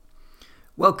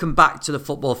Welcome back to the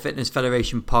Football Fitness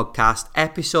Federation podcast.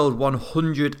 Episode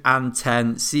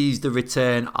 110 sees the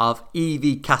return of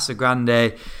Evie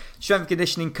Casagrande, strength and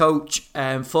conditioning coach,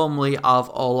 formerly of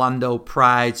Orlando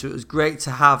Pride. So it was great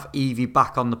to have Evie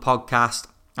back on the podcast.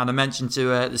 And I mentioned to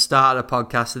her at the start of the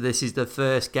podcast that this is the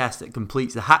first guest that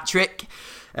completes the hat trick.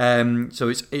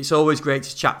 So it's always great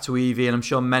to chat to Evie, and I'm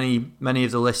sure many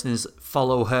of the listeners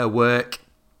follow her work.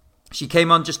 She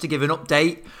came on just to give an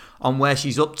update on where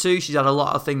she's up to. She's had a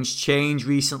lot of things change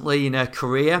recently in her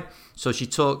career. So she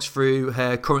talks through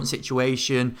her current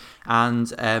situation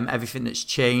and everything that's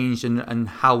changed and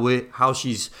how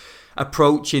she's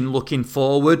approaching looking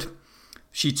forward.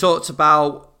 She talked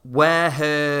about where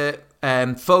her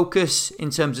focus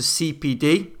in terms of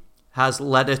CPD has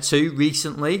led her to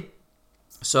recently.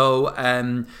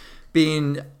 So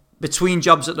being between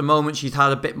jobs at the moment, she's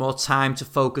had a bit more time to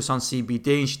focus on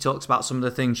CBD, and she talks about some of the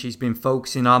things she's been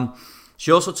focusing on.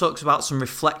 She also talks about some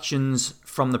reflections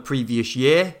from the previous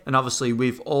year, and obviously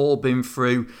we've all been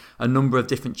through a number of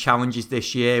different challenges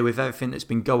this year with everything that's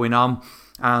been going on,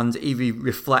 and Evie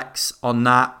reflects on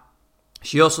that.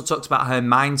 She also talks about her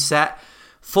mindset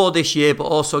for this year, but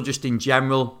also just in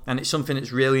general, and it's something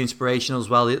that's really inspirational as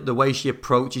well, the way she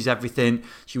approaches everything.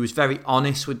 She was very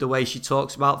honest with the way she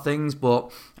talks about things,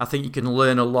 but I think you can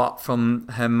learn a lot from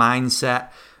her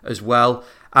mindset as well.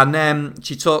 And then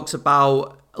she talks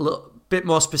about a little bit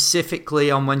more specifically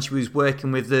on when she was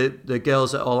working with the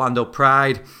girls at Orlando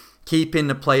Pride, keeping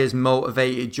the players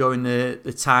motivated during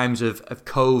the times of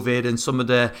COVID, and some of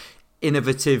the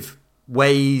innovative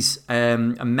ways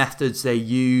and methods they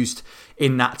used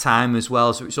in that time as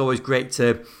well. So it's always great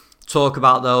to talk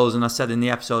about those. And I said in the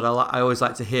episode, I always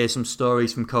like to hear some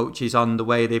stories from coaches on the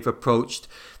way they've approached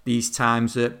these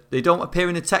times that they don't appear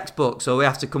in the textbook. So we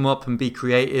have to come up and be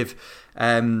creative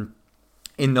in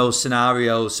those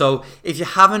scenarios. So if you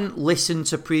haven't listened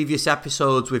to previous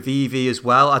episodes with Evie as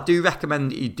well, I do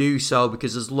recommend that you do so,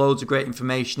 because there's loads of great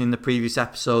information in the previous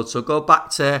episodes. So go back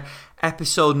to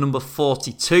episode number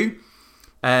 42,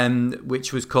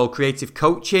 which was called Creative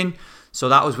Coaching. So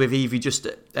that was with Evie, just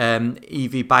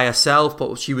Evie by herself,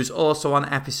 but she was also on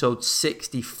episode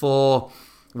 64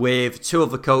 with two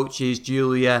other coaches,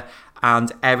 Julia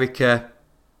and Erica.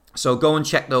 So go and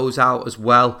check those out as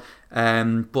well.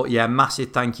 But yeah,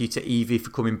 massive thank you to Evie for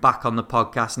coming back on the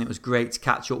podcast, and it was great to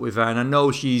catch up with her. And I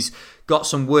know she's got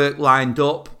some work lined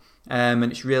up, and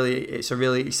it's a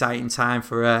really exciting time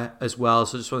for her as well.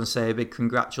 So I just want to say a big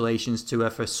congratulations to her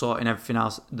for sorting everything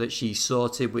else that she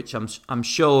sorted, which I'm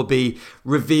sure will be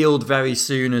revealed very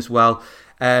soon as well.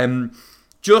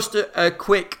 Just a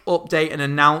quick update and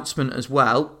announcement as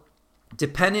well.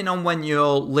 Depending on when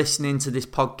you're listening to this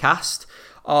podcast,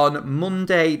 on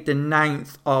Monday the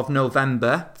 9th of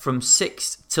November from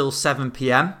 6 till 7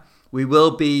 p.m, we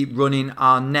will be running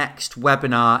our next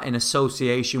webinar in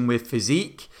association with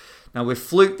Physique. Now, we've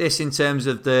fluked this in terms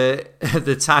of the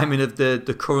timing of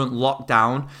the current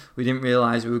lockdown. We didn't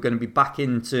realise we were going to be back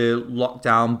into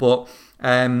lockdown, but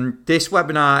this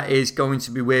webinar is going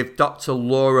to be with Dr.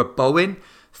 Laura Bowen,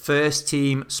 first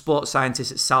team sports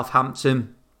scientist at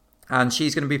Southampton, and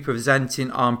she's going to be presenting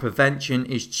on prevention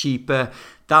is cheaper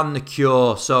than the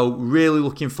cure. So really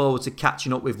looking forward to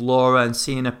catching up with Laura and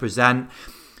seeing her present.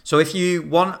 So if you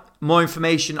want more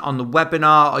information on the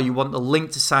webinar, or you want the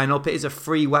link to sign up, it is a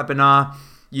free webinar.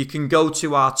 You can go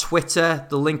to our Twitter.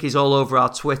 The link is all over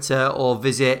our Twitter, or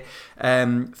visit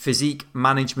Physique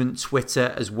Management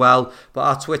Twitter as well. But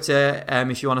our Twitter,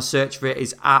 if you want to search for it,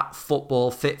 is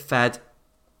 @FootballFitFed,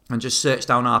 and just search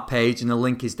down our page, and the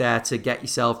link is there to get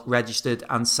yourself registered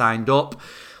and signed up.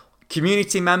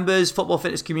 Community members, Football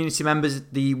Fitness community members,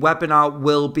 the webinar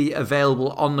will be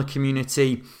available on the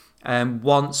community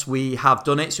once we have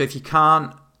done it. So if you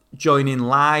can't join in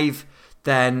live,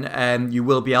 then you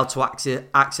will be able to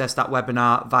access that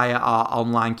webinar via our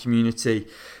online community.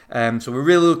 So we're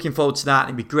really looking forward to that.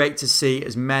 It'd be great to see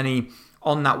as many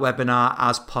on that webinar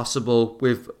as possible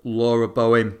with Laura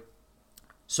Bowen.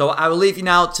 So I will leave you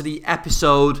now to the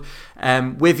episode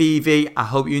with Evie. I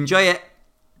hope you enjoy it.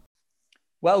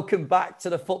 Welcome back to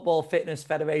the Football Fitness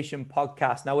Federation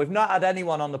podcast. Now, we've not had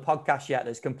anyone on the podcast yet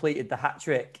that's completed the hat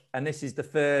trick, and this is the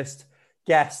first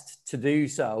guest to do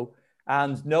so,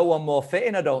 and no one more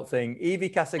fitting, I don't think.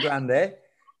 Evie Casagrande.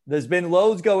 There's been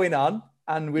loads going on,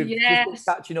 and we've just been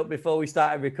catching up before we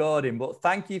started recording, but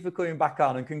thank you for coming back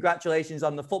on, and congratulations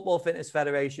on the Football Fitness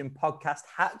Federation podcast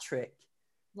hat trick.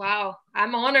 Wow,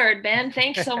 I'm honored, Ben.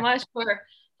 Thanks so much for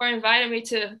for inviting me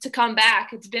to come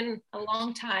back. It's been a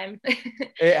long time.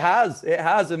 It has.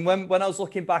 And when I was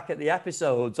looking back at the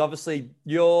episodes, obviously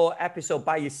your episode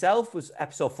by yourself was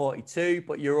episode 42,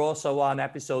 but you're also on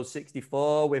episode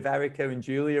 64 with Erica and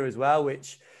Julia as well,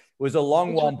 which was a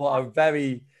long one, but a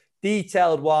very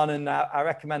detailed one. And I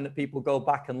recommend that people go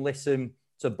back and listen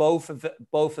to both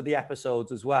of the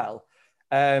episodes as well.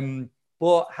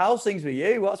 But how's things with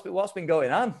you? What's been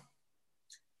going on?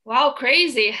 Wow,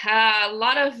 crazy! A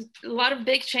lot of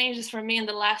big changes for me in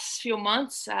the last few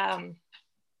months. I'm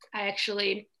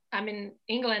in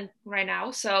England right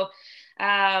now, so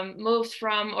moved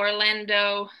from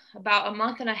Orlando about a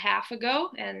month and a half ago,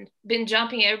 and been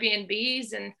jumping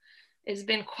Airbnbs, and it's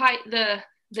been quite the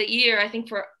year, I think,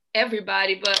 for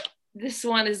everybody. But this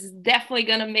one is definitely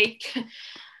gonna make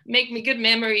me good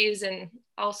memories, and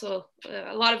also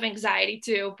a lot of anxiety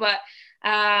too. But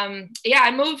yeah,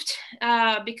 I moved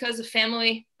because of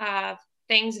family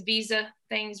things, visa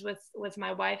things with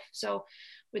my wife. So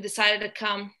we decided to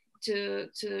come to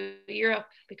Europe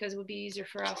because it would be easier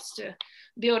for us to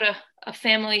build a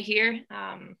family here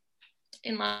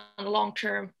in the long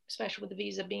term, especially with the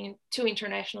visa being two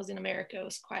internationals in America. It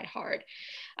was quite hard.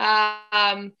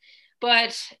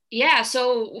 But yeah,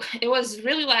 so it was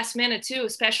really last minute too,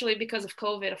 especially because of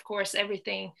COVID. Of course,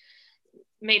 everything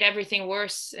made everything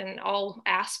worse in all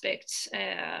aspects.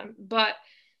 But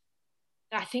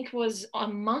I think it was a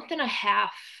month and a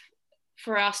half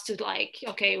for us to like,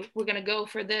 okay, we're going to go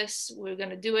for this. We're going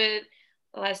to do it.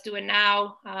 Let's do it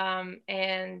now.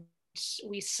 And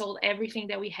we sold everything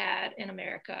that we had in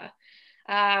America.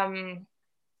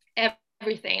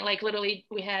 Everything, like literally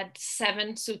we had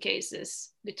 7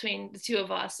 suitcases between the two of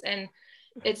us. And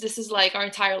this is like our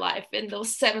entire life in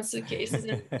those 7 suitcases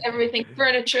and everything,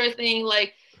 furniture thing,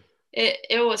 like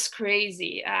it was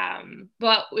crazy.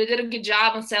 But we did a good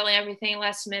job on selling everything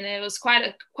last minute. It was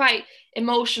quite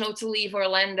emotional to leave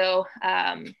Orlando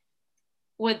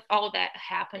with all that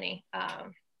happening,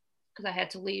 because I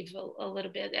had to leave a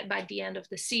little bit by the end of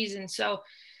the season. So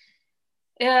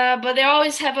but they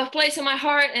always have a place in my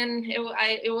heart, and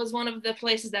it was one of the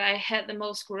places that I had the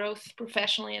most growth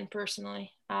professionally and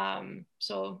personally.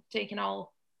 So taking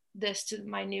all this to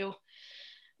my new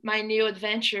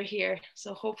adventure here.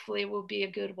 So hopefully it will be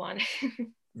a good one.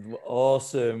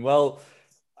 Awesome. Well,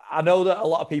 I know that a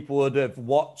lot of people would have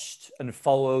watched and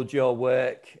followed your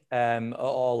work at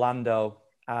Orlando.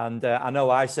 And I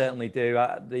know I certainly do.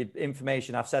 The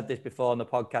information, I've said this before on the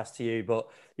podcast to you, but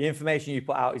the information you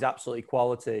put out is absolutely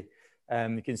quality.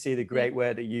 You can see the great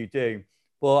work that you do.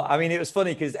 But I mean, it was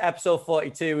funny because episode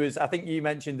 42 was, I think you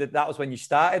mentioned that was when you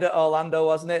started at Orlando,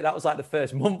 wasn't it? That was like the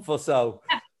first month or so.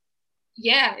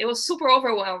 Yeah, it was super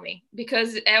overwhelming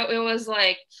because it was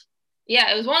like,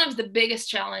 yeah, it was one of the biggest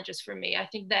challenges for me, I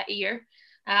think, that year.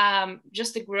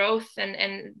 Just the growth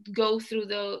and go through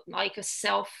the like a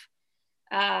self-talk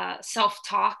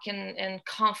and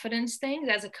confidence things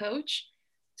as a coach,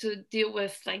 to deal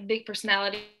with like big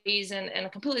personalities and a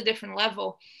completely different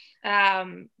level.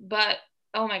 But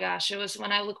oh my gosh, it was,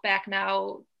 when I look back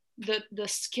now, the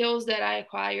skills that I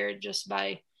acquired just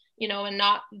by, and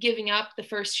not giving up the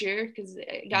first year, because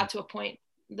it got to a point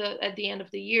at the end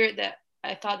of the year that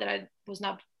I thought that I was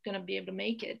not going to be able to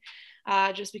make it,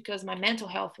 just because my mental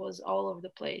health was all over the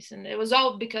place, and it was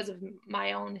all because of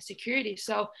my own insecurity.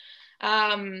 So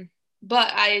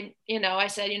but I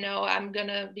said, I'm going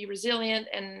to be resilient,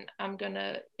 and I'm going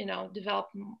to, develop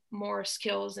more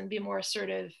skills and be more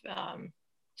assertive,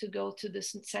 to go to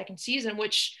this second season,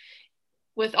 which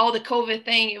with all the COVID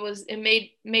thing, it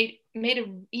made it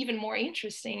even more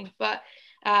interesting. But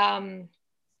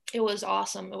it was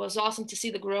awesome. It was awesome to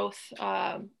see the growth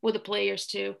with the players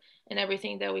too, and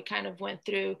everything that we kind of went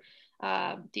through,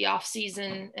 the off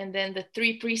season, and then the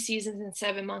 3 preseasons in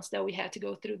 7 months that we had to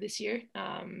go through this year.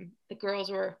 The girls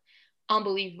were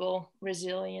unbelievable,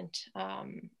 resilient.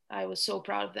 I was so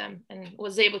proud of them, and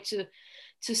was able to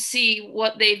see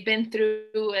what they've been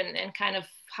through, and kind of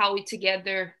how we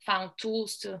together found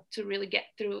tools to really get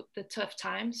through the tough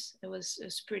times. It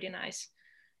was pretty nice.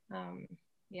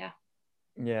 Yeah.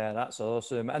 Yeah, that's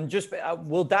awesome. And just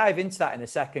we'll dive into that in a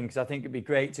second, because I think it'd be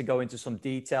great to go into some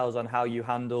details on how you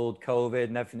handled COVID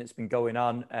and everything that's been going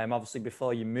on, obviously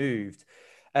before you moved.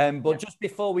 But just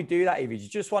before we do that, Evie, you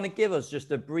just want to give us just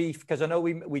a brief, because I know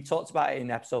we talked about it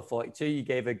in episode 42. You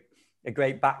gave a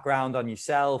great background on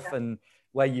yourself and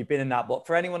where you've been in that. But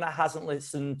for anyone that hasn't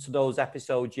listened to those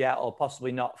episodes yet, or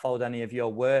possibly not followed any of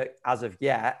your work as of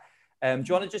yet, do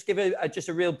you want to just give just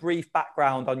a real brief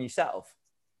background on yourself?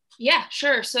 Yeah,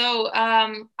 sure. So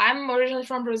I'm originally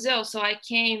from Brazil. So I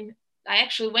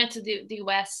actually went to the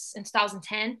US in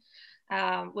 2010.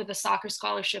 with a soccer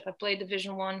scholarship. I played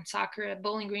Division I soccer at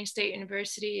Bowling Green State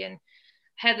University, and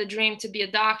had the dream to be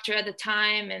a doctor at the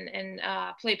time, and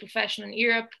play professional in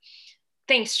Europe.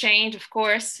 Things change, of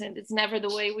course, and it's never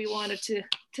the way we wanted to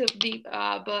be.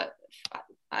 But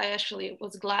I actually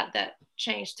was glad that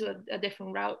changed to a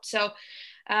different route. So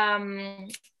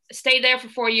stayed there for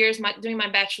 4 years, doing my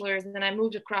bachelor's, and then I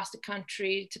moved across the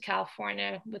country to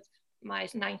California with my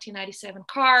 1997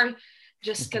 car,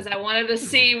 just because I wanted to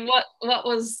see what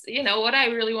was, what I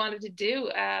really wanted to do.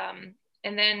 And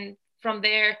then from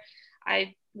there,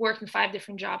 I worked in 5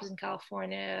 different jobs in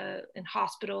California, in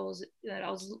hospitals. I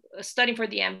was studying for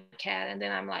the MCAT, and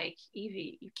then I'm like,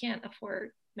 Evie, you can't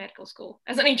afford medical school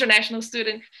as an international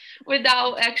student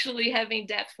without actually having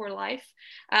debt for life.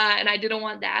 And I didn't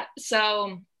want that.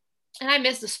 So, and I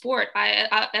missed the sport.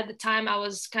 I at the time I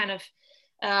was kind of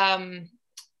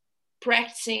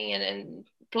practicing and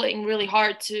playing really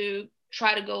hard to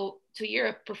try to go to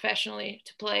Europe professionally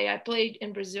to play. I played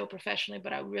in Brazil professionally,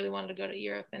 but I really wanted to go to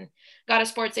Europe, and got a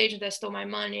sports agent that stole my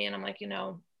money. And I'm like,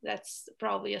 that's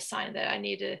probably a sign that I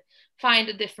need to find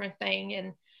a different thing.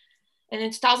 And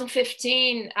in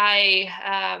 2015, a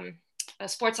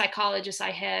sports psychologist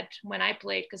I had when I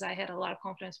played, because I had a lot of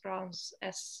confidence problems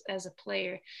as a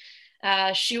player.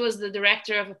 She was the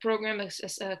director of a program, a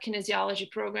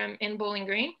kinesiology program in Bowling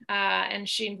Green, and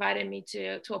she invited me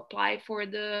to apply for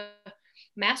the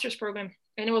master's program.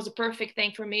 And it was a perfect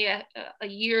thing for me, a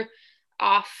year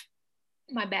off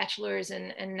my bachelor's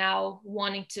and now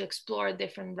wanting to explore a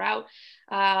different route.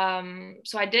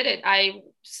 So I did it. I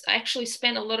actually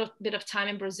spent a little bit of time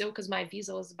in Brazil because my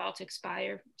visa was about to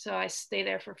expire. So I stayed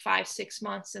there for 5-6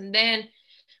 months, and then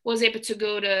was able to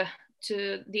go to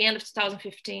the end of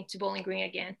 2015 to Bowling Green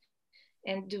again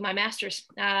and do my master's.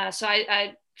 So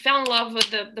I fell in love with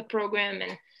the program,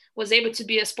 and was able to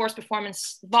be a sports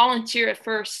performance volunteer at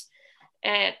first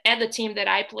at the team that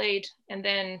I played. And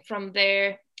then from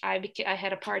there, I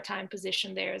had a part-time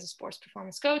position there as a sports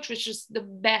performance coach, which is the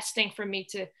best thing for me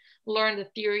to learn the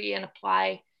theory and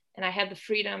apply. And I had the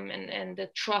freedom and the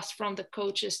trust from the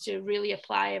coaches to really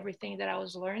apply everything that I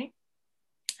was learning.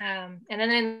 And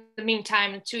then in the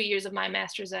meantime, in 2 years of my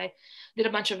master's, I did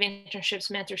a bunch of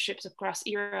internships, mentorships across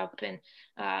Europe, and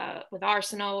with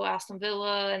Arsenal, Aston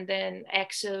Villa, and then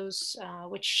Exos,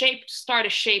 which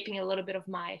started shaping a little bit of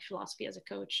my philosophy as a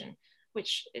coach, and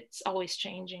which it's always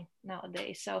changing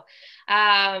nowadays. So,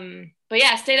 but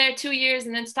yeah, I stayed there 2 years.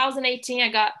 And then 2018,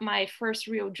 I got my first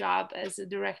real job as a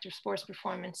director of sports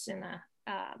performance in a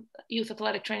youth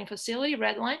athletic training facility,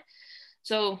 Redline.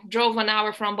 So drove 1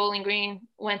 hour from Bowling Green,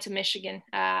 went to Michigan,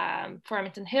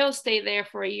 Farmington Hills, stayed there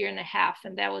for 1.5 years.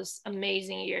 And that was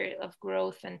amazing year of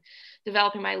growth and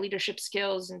developing my leadership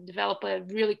skills, and develop a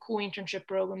really cool internship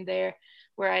program there,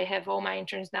 where I have all my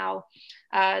interns now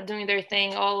doing their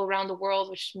thing all around the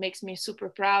world, which makes me super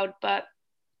proud. But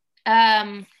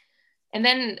and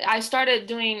then I started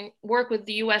doing work with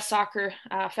the U.S. Soccer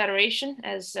Federation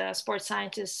as a sports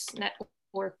scientist network,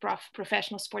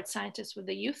 professional sports scientist with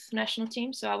the youth national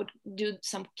team. So I would do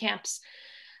some camps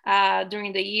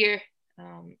during the year.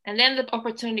 And then the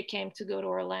opportunity came to go to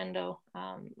Orlando.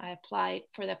 I applied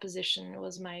for that position. It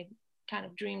was my kind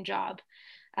of dream job.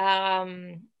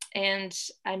 And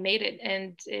I made it,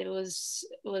 and it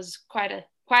was quite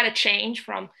a change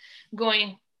from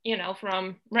going,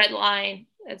 from Redline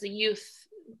as a youth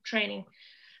training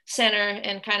center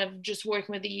and kind of just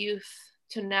working with the youth,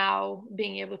 to now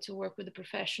being able to work with a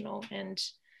professional, and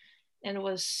it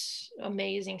was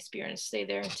amazing experience. Stayed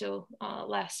there until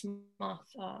last month.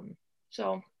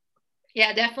 So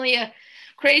yeah, definitely a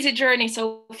crazy journey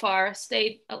so far.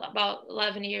 Stayed about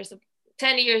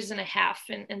 10 years and a half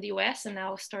in the US, and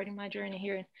now starting my journey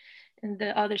here in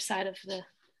the other side of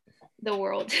the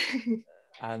world.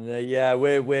 And yeah,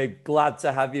 we're glad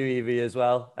to have you, Evie, as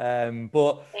well.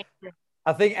 But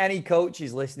I think any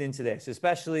coaches listening to this,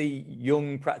 especially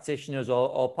young practitioners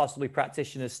or possibly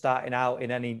practitioners starting out in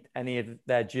any of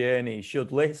their journeys,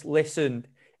 should listen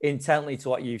intently to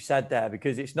what you've said there,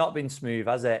 because it's not been smooth,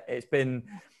 has it?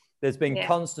 There's been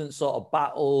constant sort of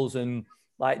battles, and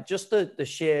like just the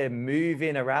sheer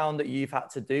moving around that you've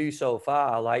had to do so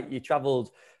far. Like, you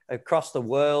traveled across the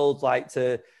world, like,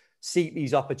 to seek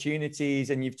these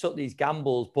opportunities, and you've took these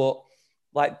gambles, but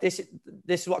like this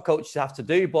is what coaches have to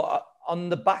do. But on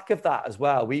the back of that as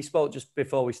well, we spoke just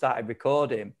before we started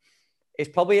recording, it's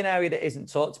probably an area that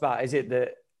isn't talked about, is it?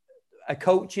 That a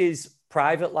coach's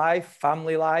private life,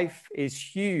 family life is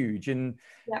huge. And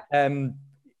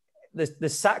the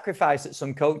sacrifice that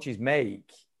some coaches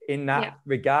make in that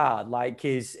regard, like,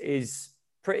 is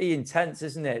pretty intense,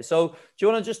 isn't it? So do you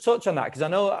want to just touch on that? Because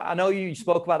I know you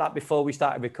spoke about that before we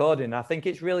started recording. I think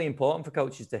it's really important for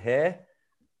coaches to hear.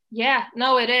 Yeah,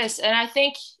 no, it is. And I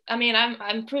think, I mean,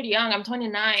 I'm pretty young. I'm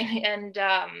 29, and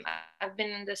I've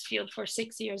been in this field for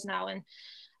 6 years now.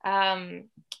 And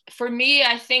for me,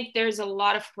 I think there's a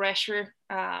lot of pressure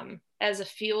as a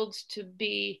field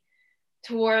to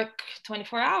work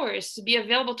 24 hours, to be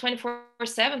available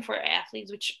 24/7 for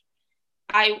athletes, which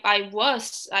I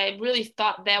really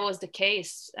thought that was the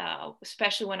case,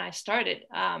 especially when I started.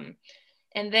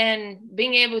 And then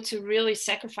being able to really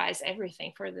sacrifice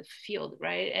everything for the field,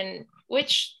 right? And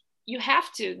which you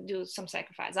have to do some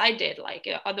sacrifice. I did, like,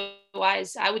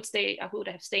 otherwise I would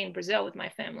have stayed in Brazil with my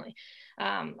family.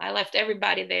 I left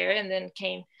everybody there and then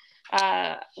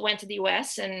went to the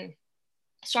US and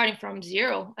starting from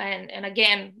zero. And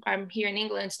again, I'm here in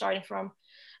England starting from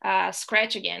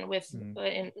scratch again with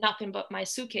nothing but my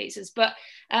suitcases. But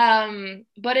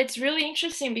it's really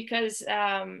interesting because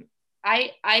I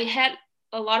had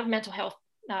a lot of mental health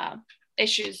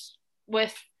issues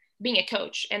with being a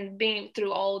coach and being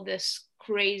through all this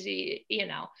crazy,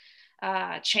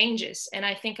 changes. And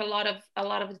I think a lot of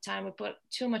the time we put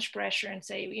too much pressure and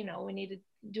say, we need to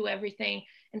do everything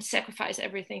and sacrifice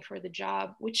everything for the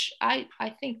job, which I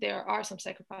think there are some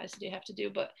sacrifices you have to do.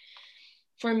 But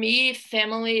for me,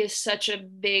 family is such a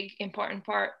big, important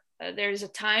part. There's a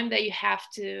time that you have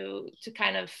to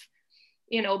kind of,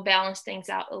 balance things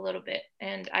out a little bit.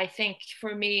 And I think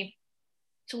for me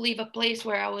to leave a place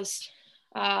where I was,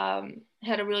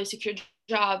 had a really secure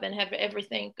job and have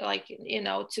everything, like,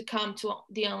 to come to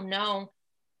the unknown,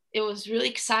 it was really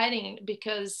exciting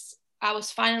because I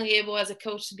was finally able as a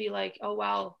coach to be like, oh,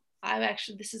 wow,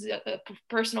 this is a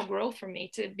personal growth for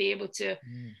me to be able to,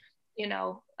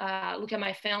 look at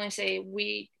my family and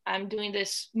say, I'm doing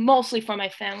this mostly for my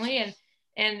family.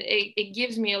 And it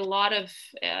gives me a lot of,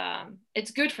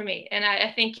 it's good for me. And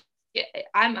I think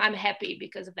I'm happy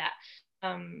because of that.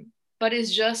 But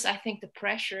it's just, I think the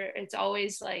pressure, it's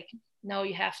always like, no,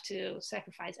 you have to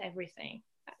sacrifice everything.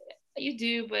 You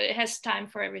do, but it has time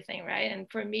for everything, right? And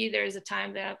for me, there's a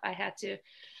time that I had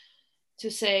to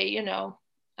say,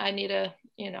 I need to,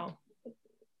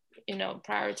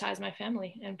 prioritize my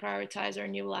family and prioritize our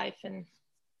new life. And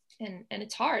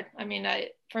it's hard. I mean,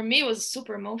 for me, it was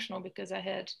super emotional because I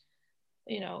had,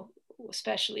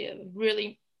 especially a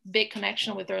really big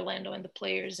connection with Orlando and the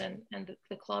players and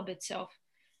the club itself,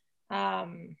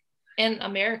 and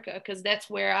America, because that's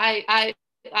where I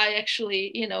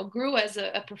actually, grew as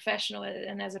a professional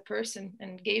and as a person,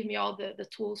 and gave me all the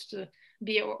tools to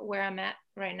be where I'm at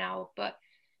right now. But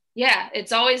yeah,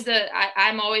 it's always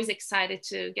I'm always excited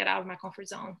to get out of my comfort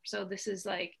zone. So this is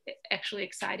like actually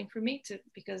exciting for me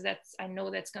because I know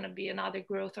that's going to be another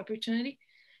growth opportunity.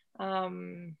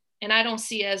 And I don't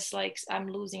see as like I'm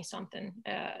losing something.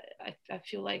 I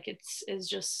feel like it's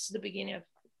just the beginning of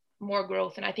more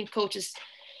growth. And I think coaches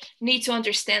need to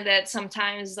understand that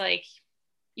sometimes, like,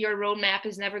 your roadmap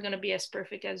is never going to be as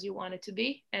perfect as you want it to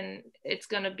be. And it's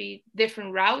going to be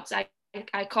different routes.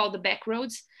 I call the back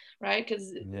roads, right?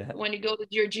 Because when you go to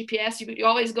your GPS, you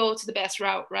always go to the best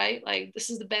route, right? Like, this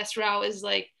is the best route, is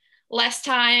like less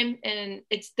time and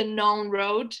it's the known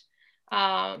road.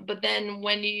 But then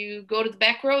when you go to the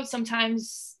back road,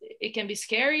 sometimes it can be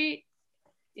scary.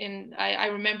 And I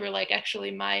remember, like,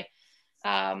 actually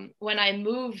when I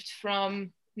moved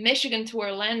from Michigan to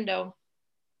Orlando,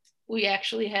 we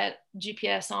actually had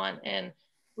GPS on and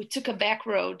we took a back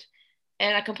road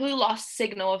and I completely lost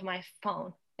signal of my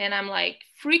phone. And I'm like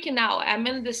freaking out. I'm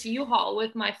in this U-Haul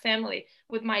with my family,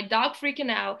 with my dog freaking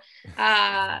out.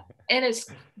 And it's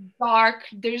dark.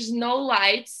 There's no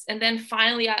lights. And then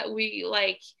finally we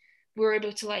were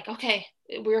able to, like, okay,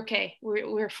 we're okay.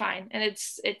 We're fine. And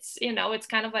it's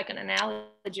kind of like an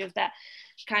analogy of that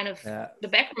kind of, the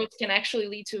back roads can actually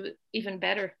lead to even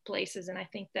better places. And I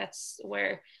think that's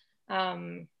where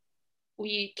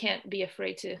we can't be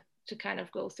afraid to kind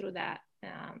of go through that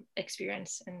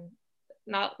experience. And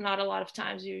not a lot of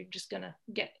times you're just gonna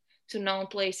get to known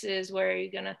places where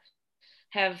you're gonna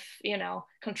have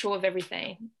control of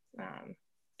everything.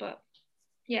 But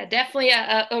yeah, definitely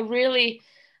a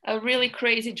really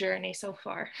crazy journey so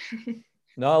far.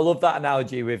 No, I love that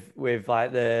analogy with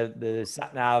like the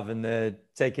sat nav and the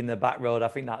taking the back road. I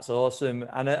think that's awesome.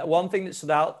 And one thing that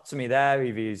stood out to me there,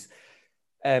 Evie, is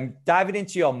diving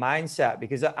into your mindset,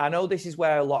 because I know this is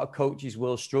where a lot of coaches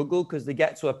will struggle, because they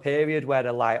get to a period where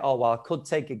they're like, oh, well, I could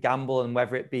take a gamble, and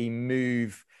whether it be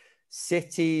move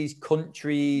cities,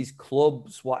 countries,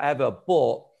 clubs, whatever.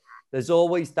 But there's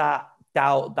always that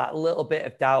doubt, that little bit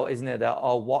of doubt, isn't it? That,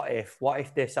 oh, what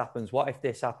if this happens? What if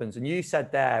this happens? And you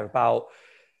said there about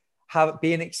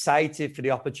being excited for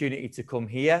the opportunity to come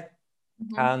here,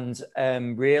 and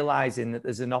realizing that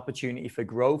there's an opportunity for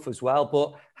growth as well.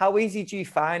 But how easy do you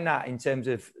find that in terms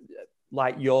of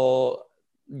like your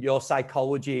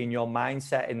psychology and your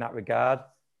mindset in that regard?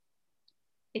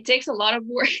 It takes a lot of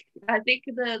work. I think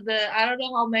I don't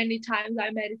know how many times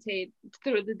I meditate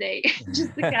through the day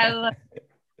just to kind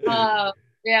of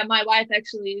yeah, my wife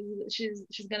actually, she's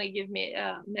gonna give me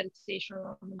a meditation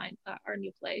on our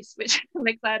new place, which I'm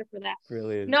excited for that.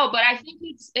 Brilliant. No, but I think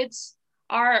it's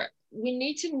we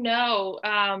need to know.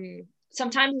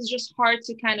 Sometimes it's just hard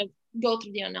to kind of go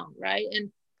through the unknown, right?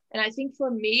 And I think for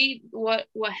me, what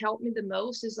helped me the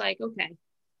most is like, okay,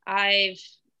 I've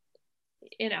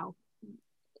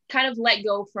kind of let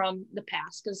go from the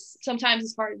past, because sometimes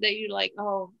it's hard that you're like,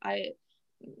 oh, I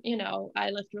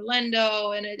left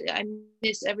Orlando and I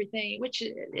miss everything, which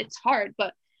it's hard.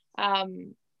 But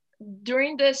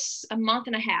during this a month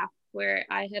and a half where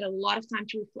I had a lot of time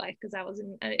to reflect, because I was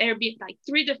in an Airbnb, like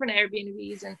 3 different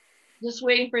Airbnbs, and just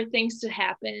waiting for things to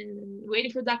happen, and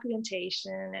waiting for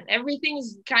documentation, and everything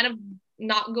is kind of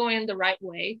not going the right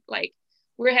way. Like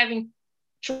we're having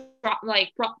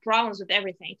problems with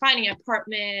everything, finding an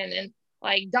apartment, and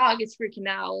like dog is freaking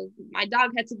out. My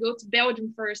dog had to go to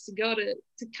Belgium first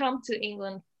to come to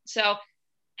England. So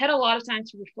had a lot of time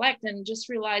to reflect and just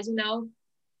realize,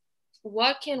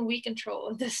 what can we control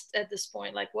at this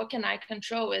point? Like, what can I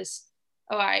control is,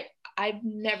 I'm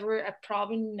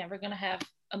probably never going to have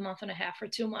a month and a half or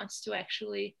 2 months to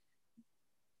actually,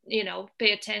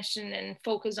 pay attention and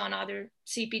focus on other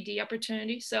CPD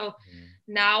opportunities. So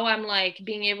now I'm like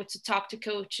being able to talk to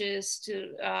coaches,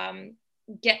 to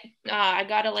I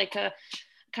got a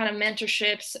kind of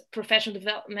mentorships, professional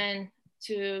development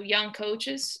to young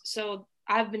coaches. So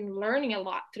I've been learning a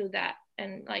lot through that,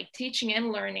 and like teaching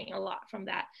and learning a lot from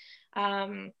that.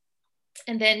 And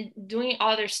then doing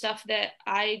other stuff that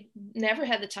I never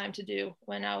had the time to do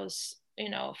when I was,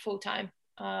 full time.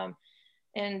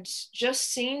 And just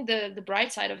seeing the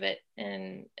bright side of it,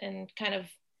 and kind of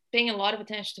paying a lot of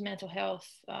attention to mental health,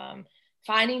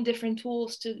 finding different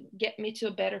tools to get me to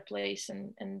a better place.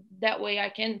 And that way I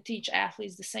can teach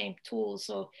athletes the same tools.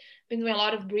 So I've been doing a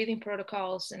lot of breathing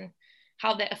protocols and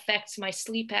how that affects my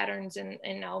sleep patterns, and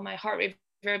my heart rate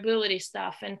variability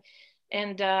stuff, and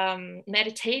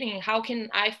meditating. How can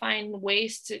I find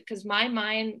ways to, because my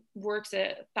mind works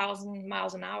at 1,000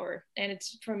 miles an hour, and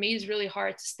for me it's really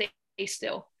hard to stay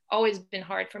still. Always been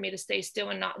hard for me to stay still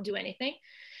and not do anything.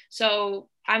 So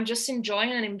I'm just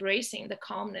enjoying and embracing the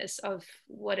calmness of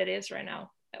what it is right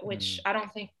now, which I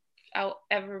don't think I'll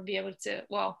ever be able to.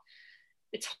 Well,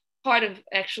 it's hard to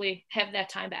actually have that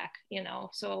time back,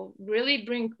 So really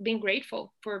being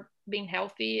grateful for being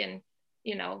healthy, and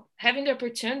having the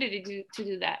opportunity to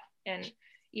do that. And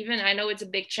even, I know it's a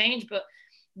big change, but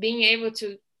being able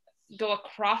to go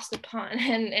across the pond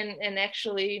and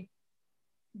actually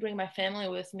bring my family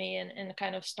with me, and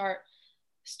kind of start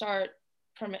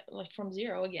from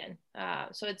zero again.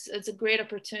 So it's a great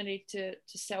opportunity to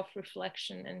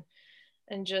self-reflection,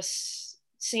 and just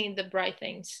seeing the bright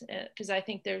things, because I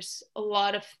think there's a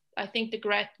lot of, I think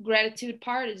the gratitude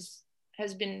part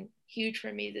has been huge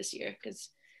for me this year, because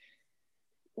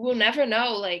we'll never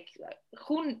know, like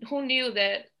who knew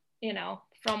that,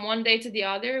 from one day to the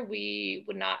other we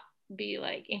would not be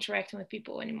like interacting with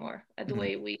people anymore the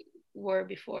way we were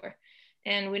before.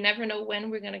 And we never know when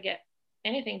we're going to get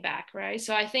anything back, right?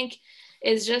 So I think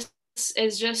it's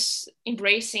just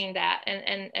embracing that,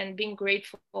 and being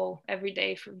grateful every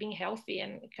day for being healthy,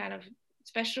 and kind of,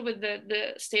 especially with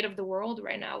the state of the world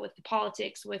right now, with the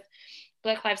politics, with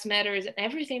Black Lives Matters and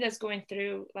everything that's going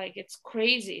through. Like, it's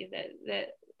crazy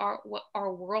that what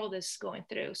our world is going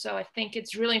through. So I think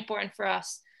it's really important for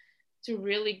us to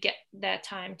really get that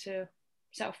time to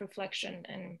self-reflection,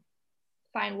 and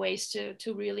find ways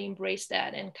to really embrace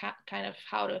that, and kind of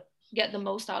how to get the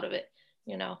most out of it,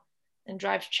 and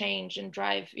drive change, and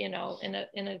drive, in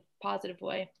a positive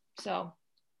way. So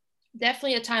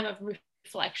definitely a time of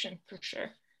reflection for sure.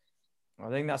 I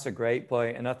think that's a great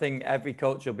point. And I think every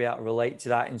coach will be able to relate to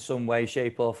that in some way,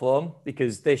 shape or form,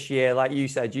 because this year, like you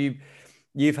said,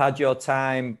 you've had your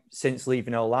time since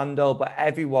leaving Orlando, but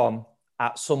everyone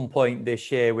at some point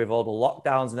this year, with all the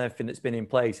lockdowns and everything that's been in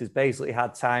place, has basically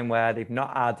had time where they've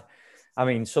not had, I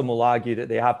mean, some will argue that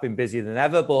they have been busier than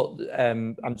ever, but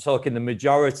I'm talking the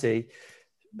majority,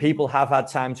 people have had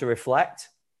time to reflect.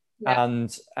 Yeah.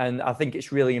 And I think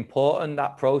it's really important,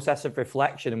 that process of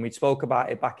reflection. And we spoke about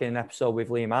it back in an episode with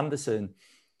Liam Anderson.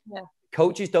 Yeah.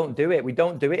 Coaches don't do it. We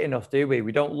don't do it enough, do we?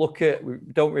 We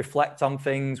don't reflect on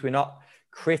things. We're not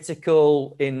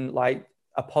critical in like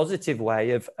a positive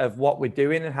way of what we're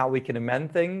doing and how we can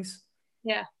amend things.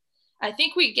 Yeah. I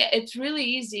think it's really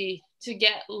easy to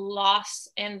get lost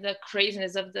in the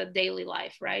craziness of the daily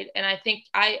life, right? And I think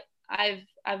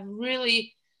I've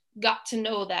really got to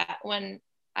know that when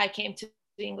I came to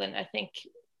England. I think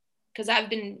because I've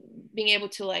been being able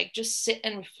to like just sit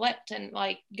and reflect and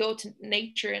like go to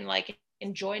nature and like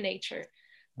enjoy nature.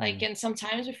 Like, and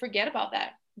sometimes we forget about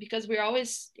that because we're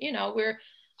always, we're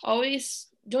always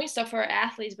doing stuff for our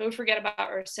athletes, but we forget about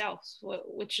ourselves,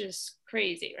 which is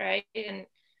crazy, right? And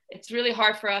it's really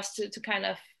hard for us to kind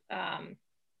of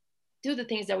do the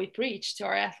things that we preach to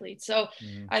our athletes. So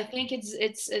I think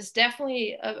it's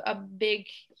definitely a big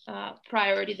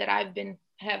priority that I've been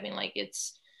having. Like,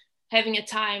 it's having a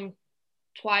time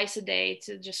twice a day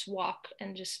to just walk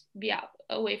and just be out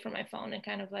away from my phone and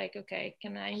kind of like, okay,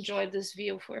 can I enjoy this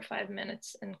view for 5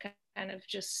 minutes and kind of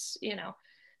just,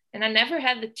 and I never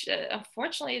had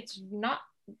unfortunately,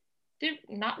 did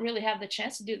not really have the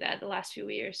chance to do that the last few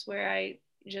years, where I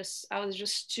was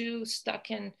just too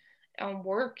stuck in on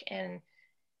work and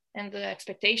the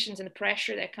expectations and the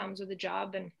pressure that comes with the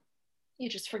job, and you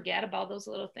just forget about those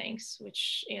little things,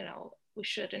 which we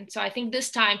shouldn't. So I think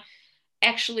this time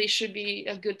actually should be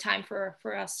a good time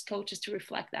for us coaches to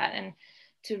reflect that and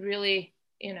to really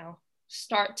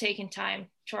start taking time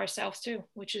to ourselves too,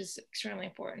 which is extremely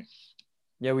important.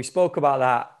 Yeah, we spoke about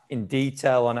that in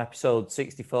detail on episode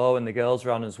 64 when the girls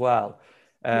were on as well.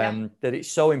 That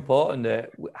it's so important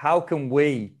that how can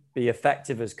we be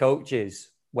effective as coaches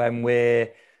when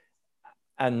we're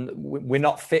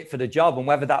not fit for the job, and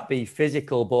whether that be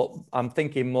physical, but I'm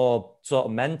thinking more sort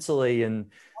of mentally. And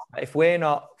if we're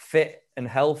not fit and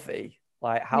healthy,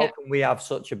 like how can we have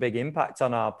such a big impact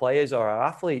on our players or our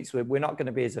athletes? We're not going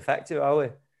to be as effective, are we?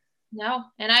 No.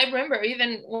 And I remember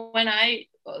even when I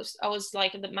was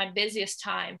like at my busiest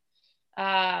time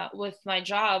with my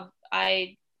job,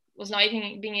 I was not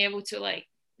even being able to like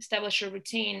establish a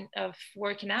routine of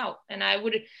working out, and I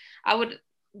would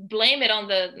blame it on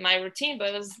my routine,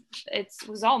 but it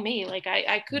was all me. Like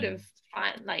I could have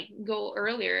like go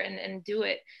earlier and do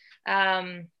it,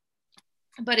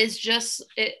 but it's just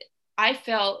I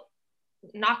felt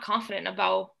not confident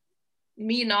about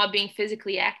me not being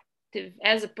physically active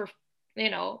as a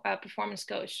performance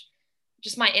coach.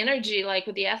 Just my energy, like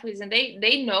with the athletes, and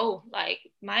they know, like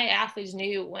my athletes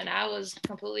knew when I was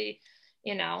completely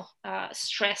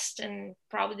stressed and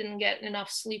probably didn't get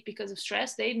enough sleep because of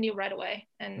stress. They knew right away.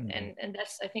 And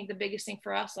that's, I think, the biggest thing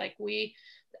for us. Like the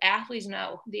athletes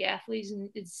know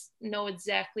know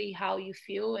exactly how you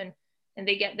feel, and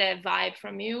they get that vibe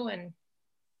from you. And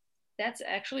that's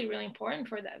actually really important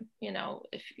for them.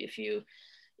 If you,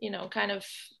 kind of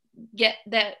get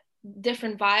that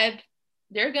different vibe,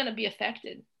 they're going to be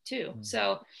affected too.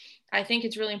 So I think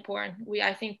it's really important.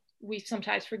 I think we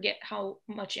sometimes forget how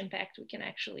much impact we can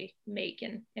actually make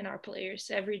in our players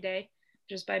every day,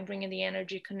 just by bringing the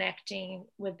energy, connecting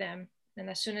with them. And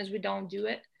as soon as we don't do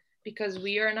it because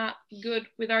we are not good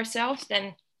with ourselves,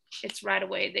 then it's right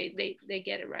away. They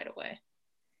get it right away.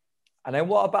 And then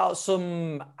what about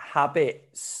some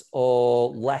habits or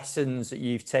lessons that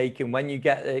you've taken when you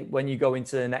go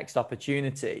into the next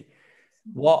opportunity?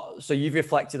 So you've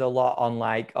reflected a lot on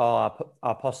like, I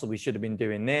possibly should have been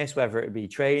doing this, whether it be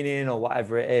training or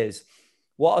whatever it is.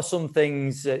 What are some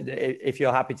things, if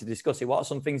you're happy to discuss it, what are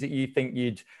some things that you think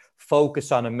you'd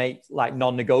focus on and make like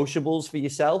non-negotiables for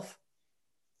yourself?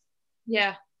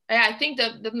 Yeah, I think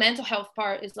the mental health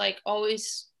part is like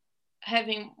always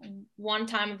having one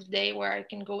time of the day where I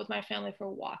can go with my family for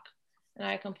a walk, and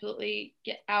I completely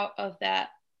get out of that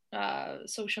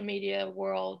social media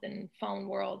world and phone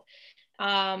world,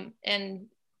 and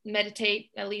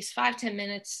meditate at least 5-10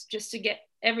 minutes just to get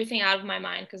everything out of my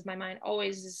mind, because my mind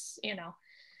always is,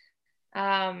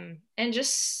 and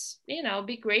just,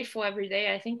 be grateful every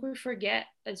day. I think we forget.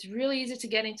 It's really easy to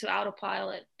get into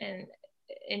autopilot and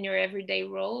in your everyday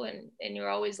role, and you're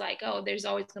always like, oh, there's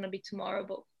always going to be tomorrow,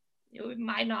 but we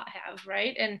might not have,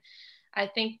 right? And I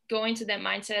think going to that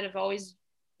mindset of always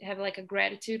have like a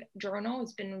gratitude journal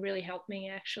has been really helped me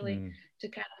actually to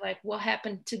kind of like, what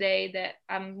happened today that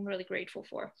I'm really grateful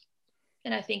for.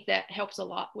 And I think that helps a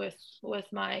lot with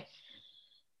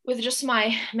just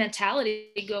my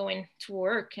mentality going to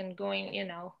work and going,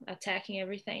 attacking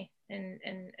everything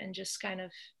and just kind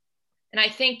of, and I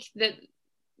think that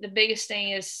the biggest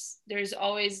thing is there's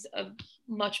always a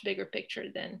much bigger picture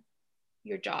than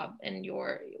your job and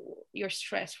your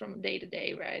stress from day to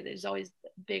day, right? There's always a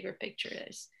bigger picture.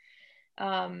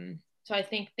 So I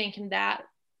think thinking that,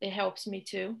 it helps me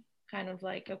too, kind of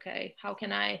like, okay, how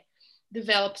can I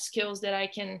develop skills that I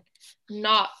can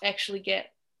not actually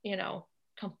get,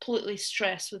 completely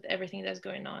stressed with everything that's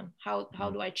going on. How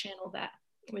do I channel that?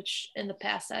 Which in the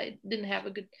past I didn't have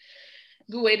a good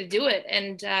way to do it,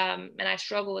 and I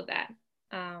struggle with that.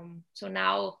 So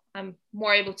now I'm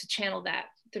more able to channel that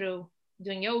through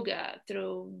doing yoga,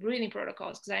 through breathing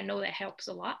protocols, because I know that helps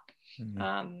a lot.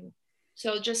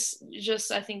 So just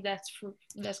I think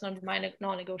that's going to be my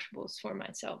non-negotiables for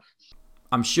myself.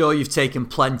 I'm sure you've taken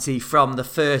plenty from the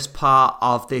first part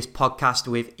of this podcast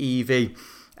with Evie.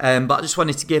 But I just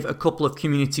wanted to give a couple of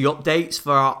community updates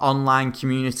for our online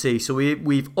community. So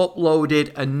we've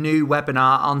uploaded a new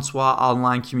webinar onto our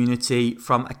online community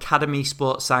from Academy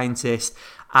Sports Scientist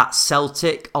at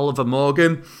Celtic, Oliver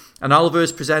Morgan. And Oliver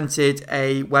has presented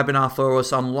a webinar for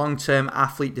us on long-term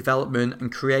athlete development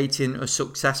and creating a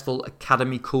successful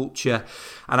academy culture.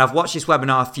 And I've watched this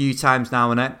webinar a few times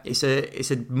now, and it's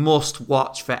a must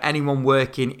watch for anyone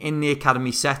working in the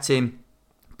academy setting,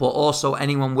 but also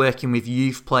anyone working with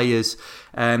youth players.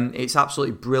 It's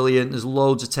absolutely brilliant. There's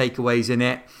loads of takeaways in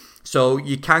it. So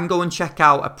you can go and check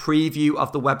out a preview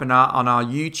of the webinar on our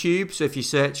YouTube. So if you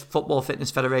search Football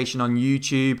Fitness Federation on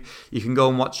YouTube, you can go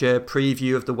and watch a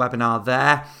preview of the webinar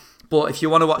there. But if you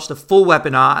want to watch the full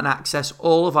webinar and access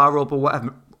all of our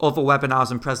other webinars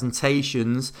and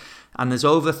presentations, and there's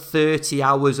over 30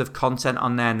 hours of content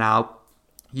on there now,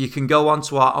 you can go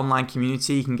onto our online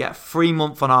community. You can get a free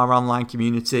month on our online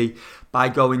community by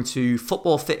going to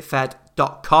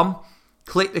footballfitfed.com,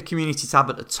 click the community tab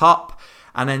at the top,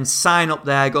 and then sign up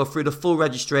there, go through the full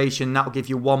registration. That'll give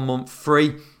you 1 month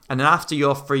free. And then after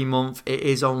your free month, it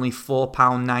is only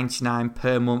 £4.99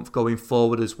 per month going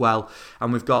forward as well.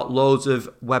 And we've got loads of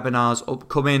webinars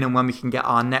upcoming. And when we can get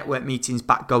our network meetings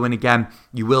back going again,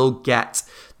 you will get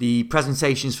the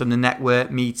presentations from the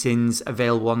network meetings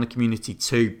available on the community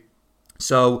too.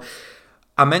 So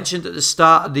I mentioned at the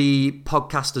start of the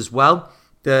podcast as well,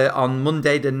 on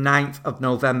Monday the 9th of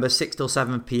November, 6 till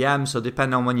 7 p.m. So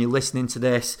depending on when you're listening to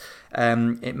this,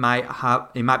 it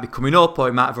might be coming up or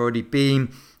it might have already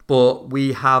been. But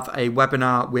we have a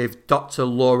webinar with Dr.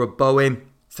 Laura Bowen,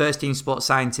 first team sports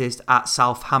scientist at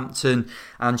Southampton,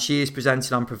 and she is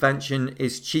presenting on prevention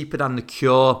is cheaper than the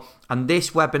cure. And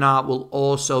this webinar will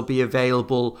also be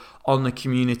available on the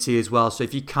community as well. So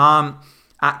if you can't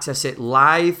access it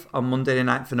live on Monday the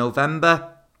 9th of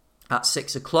November at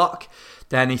 6 o'clock,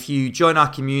 then if you join our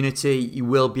community, you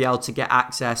will be able to get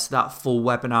access to that full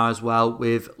webinar as well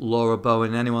with Laura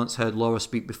Bowen. Anyone that's heard Laura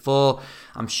speak before,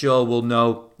 I'm sure will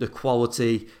know the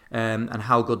quality and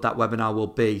how good that webinar will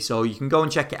be. So you can go and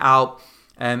check it out.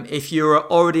 If you're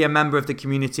already a member of the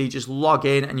community, just log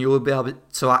in and you will be able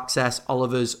to access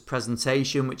Oliver's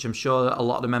presentation, which I'm sure a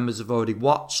lot of the members have already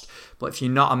watched. But if you're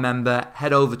not a member,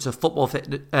 head over to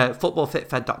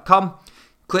footballfitfed.com,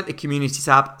 click the community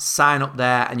tab, sign up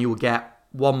there, and you will get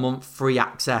 1 month free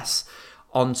access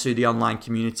onto the online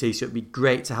community. So it'd be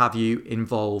great to have you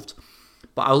involved.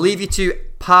 But I'll leave you to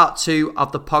part 2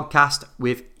 of the podcast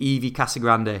with Evie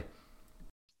Casagrande.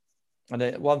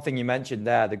 And one thing you mentioned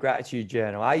there, the gratitude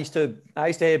journal. I used to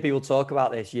hear people talk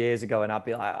about this years ago, and I'd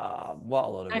be like, "Oh, what a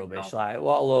load of rubbish! Like,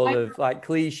 what a load of like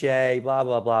cliche, blah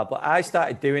blah blah." But I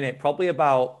started doing it probably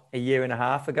about a year and a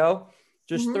half ago.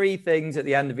 Just 3 things at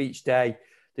the end of each day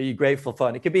that you're grateful for.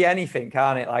 And it could be anything,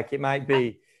 can't it? Like it might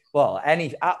be,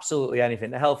 absolutely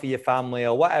anything, the health of your family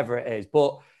or whatever it is.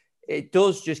 But it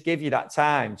does just give you that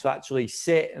time to actually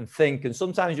sit and think. And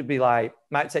sometimes you'll be like,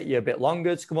 might take you a bit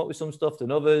longer to come up with some stuff than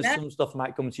others. Yeah. Some stuff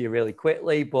might come to you really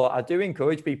quickly. But I do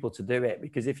encourage people to do it,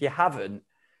 because if you haven't,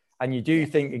 and you do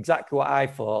think exactly what I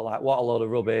thought, like what a load of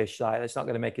rubbish, like it's not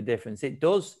going to make a difference. It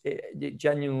does. It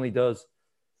genuinely does.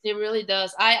 It really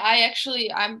does.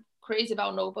 I'm crazy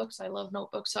about notebooks. I love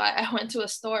notebooks. So I went to a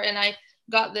store and I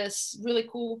got this really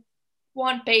cool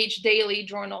 1-page daily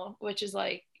journal, which is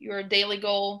like your daily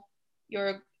goal,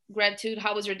 your gratitude.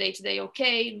 How was your day today?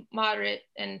 Okay, moderate.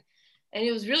 And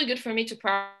it was really good for me to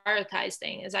prioritize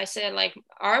things. As I said, like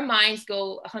our minds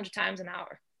go 100 times an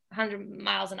hour, 100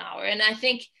 miles an hour. And I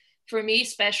think for me,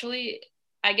 especially,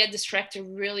 I get distracted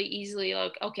really easily.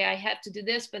 Like, okay, I have to do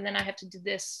this, but then I have to do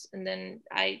this. And then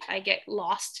I get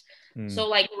lost. So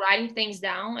like writing things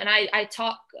down, and I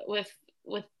talk with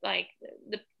like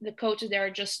the coaches that are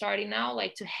just starting now,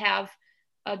 like to have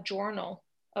a journal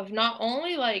of not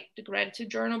only like the gratitude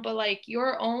journal, but like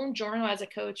your own journal as a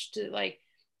coach, to like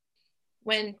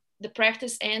when the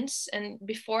practice ends and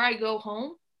before I go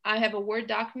home, I have a Word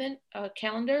document, a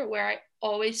calendar where I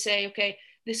always say, okay,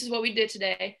 this is what we did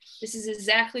today. This is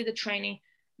exactly the training,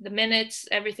 the minutes,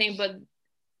 everything. But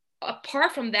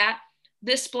apart from that,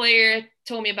 this player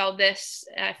told me about this.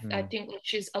 I think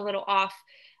she's a little off.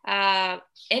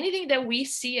 anything that we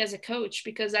see as a coach,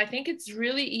 because I think it's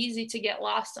really easy to get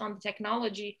lost on the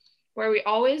technology where we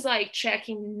always like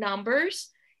checking numbers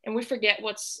and we forget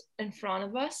what's in front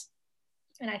of us.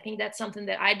 And I think that's something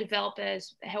that I developed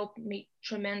as helped me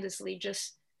tremendously,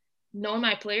 just knowing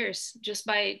my players just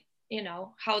by,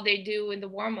 how they do in the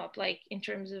warm up, like in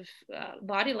terms of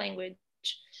body language,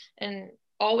 and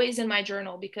always in my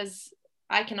journal, because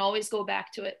I can always go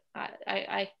back to it.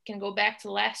 I can go back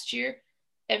to last year.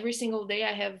 Every single day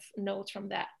I have notes from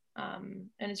that. And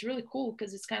it's really cool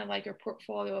because it's kind of like your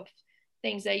portfolio of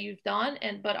things that you've done,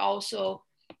 but also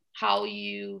how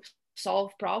you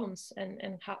solve problems,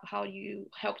 and how you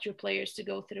helped your players to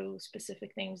go through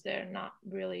specific things that are not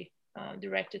really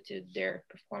directed to their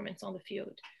performance on the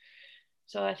field.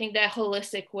 So I think that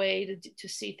holistic way to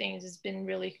see things has been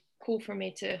really cool for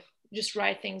me, to just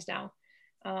write things down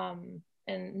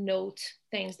and note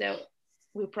things that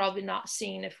we're probably not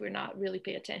seeing if we're not really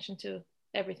pay attention to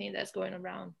everything that's going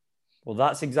around. Well,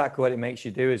 that's exactly what it makes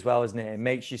you do as well, isn't it? It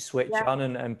makes you switch on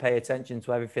and pay attention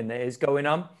to everything that is going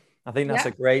on. I think that's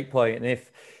a great point. And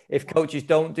if coaches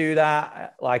don't do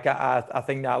that, like I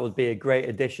think that would be a great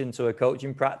addition to a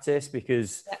coaching practice,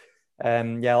 because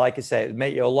like I say, it would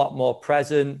make you a lot more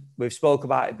present. We've spoke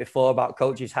about it before about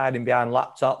coaches hiding behind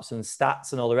laptops and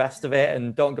stats and all the rest of it.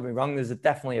 And don't get me wrong, there's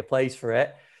definitely a place for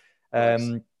it.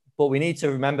 But we need to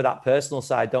remember that personal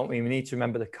side, don't we? We need to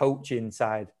remember the coaching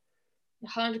side.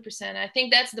 100%. I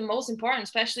think that's the most important,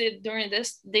 especially during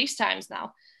these times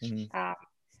now.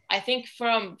 I think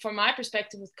from my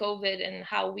perspective with COVID and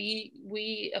how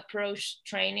we approached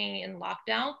training in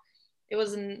lockdown, it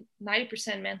was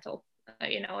 90% mental.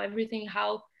 Everything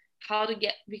how to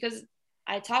get, because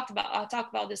I talk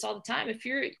about this all the time. If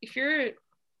you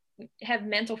have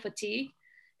mental fatigue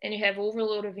and you have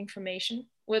overload of information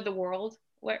with the world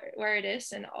where it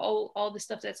is and all the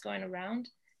stuff that's going around,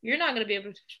 you're not going to be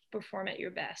able to perform at your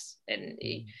best. And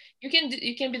you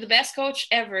can be the best coach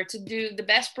ever, to do the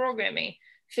best programming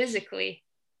physically.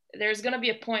 There's going to be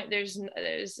a point, there's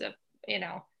a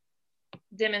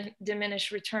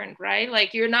diminished return, right?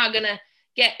 Like you're not going to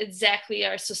get exactly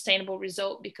a sustainable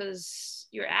result because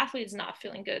your athlete is not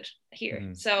feeling good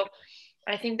here. So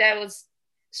I think that was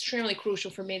extremely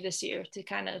crucial for me this year, to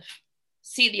kind of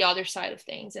see the other side of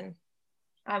things. And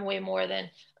I'm way more than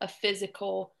a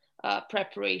physical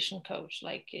preparation coach.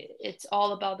 Like it's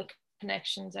all about the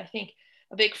connections. I think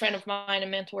a big friend of mine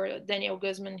and mentor, Daniel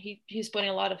Guzman, he's putting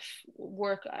a lot of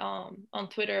work on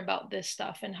Twitter about this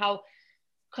stuff, and how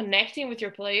connecting with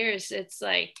your players, it's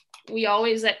like we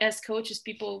always, as coaches,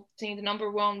 people think the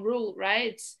number one rule,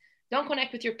 right? It's don't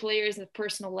connect with your players at a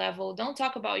personal level. Don't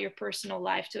talk about your personal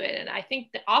life to it. And I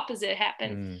think the opposite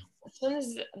happened. As soon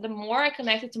as the more I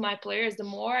connected to my players, the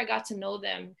more I got to know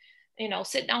them,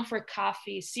 sit down for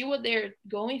coffee, see what they're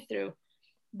going through,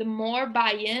 the more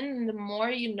buy-in and the more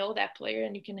you know that player,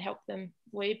 and you can help them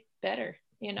way better,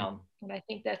 And I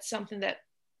think that's something that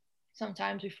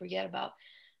sometimes we forget about,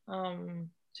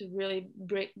 to really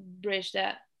bridge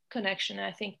that connection. And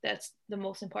I think that's the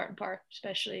most important part,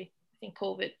 especially I think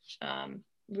COVID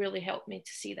really helped me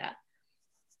to see that.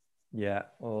 Yeah,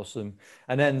 awesome.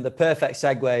 And then the perfect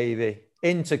segue, Evie,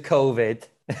 into COVID.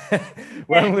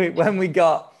 when we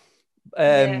got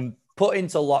put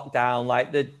into lockdown,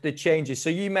 like the changes. So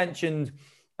you mentioned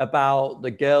about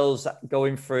the girls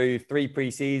going through 3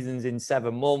 pre-seasons in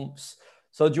 7 months.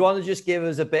 So do you want to just give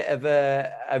us a bit of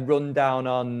a rundown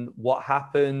on what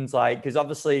happened? Like, because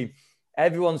obviously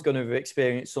everyone's going to have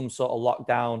experienced some sort of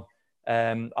lockdown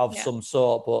of some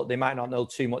sort, but they might not know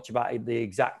too much about the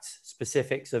exact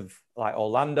specifics of like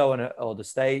Orlando or the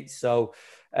States. So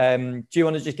do you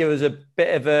want to just give us a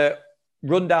bit of a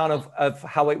rundown of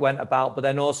how it went about, but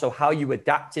then also how you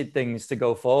adapted things to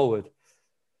go forward?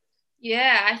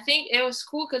 Yeah, I think it was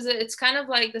cool because it's kind of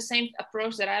like the same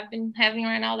approach that I've been having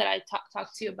right now, that I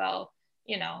talked to you about,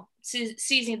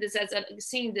 seeing this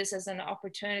as an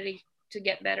opportunity to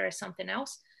get better at something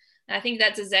else. And I think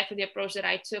that's exactly the approach that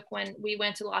I took when we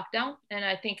went to lockdown. And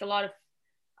I think a lot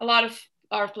of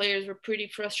our players were pretty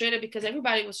frustrated because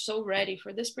everybody was so ready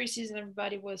for this preseason.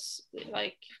 Everybody was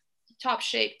like top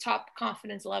shape, top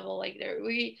confidence level. Like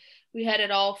we had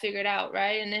it all figured out,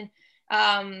 right?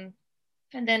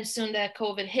 And then soon that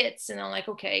COVID hits, and I'm like,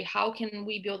 okay, how can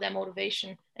we build that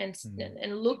motivation and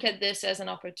look at this as an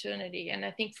opportunity? And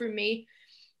I think for me,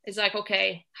 it's like,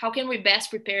 okay, how can we best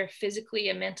prepare physically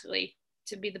and mentally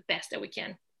to be the best that we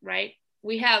can, right?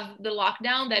 We have the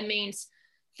lockdown. That means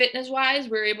fitness-wise,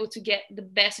 we're able to get the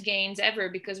best gains ever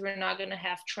because we're not going to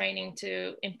have training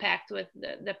to impact with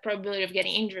the probability of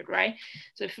getting injured, right?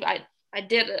 So if I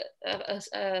did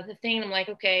the thing, I'm like,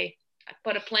 okay,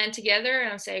 put a plan together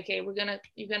and say, okay,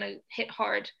 you're gonna hit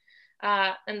hard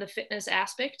in the fitness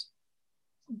aspect,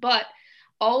 but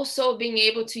also being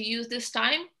able to use this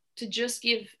time to just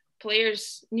give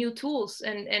players new tools.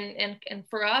 And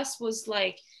for us was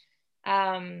like,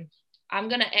 I'm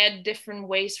going to add different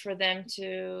ways for them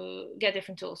to get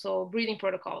different tools. So breathing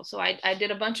protocols. So I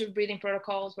did a bunch of breathing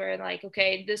protocols where like,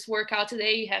 okay, this workout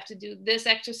today, you have to do this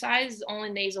exercise, only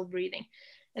nasal breathing.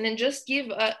 And then just give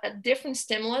a different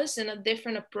stimulus and a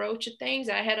different approach to things.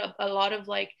 I had a lot of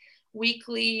like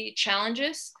weekly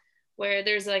challenges where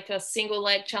there's like a single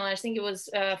leg challenge. I think it was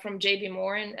from JB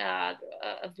Morin, a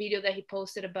video that he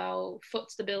posted about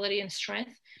foot stability and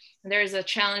strength. And there's a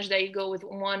challenge that you go with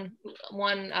one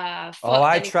foot. Oh,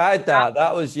 I tried that.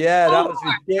 That was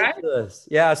ridiculous. Right?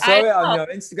 Yeah, I saw it on your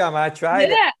Instagram. I tried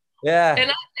it. Yeah.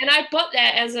 And I put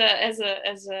that as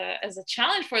a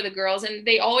challenge for the girls, and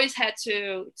they always had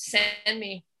to send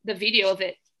me the video of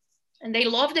it. And they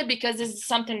loved it because this is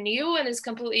something new and it's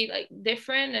completely like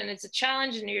different, and it's a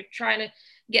challenge, and you're trying to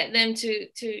get them to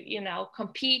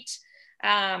compete.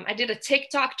 I did a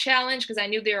TikTok challenge because I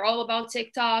knew they were all about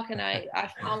TikTok, and I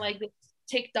found like the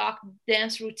TikTok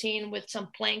dance routine with some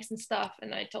planks and stuff,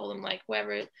 and I told them like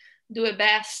whoever do it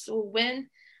best will win.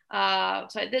 So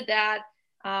I did that.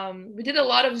 We did a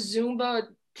lot of Zumba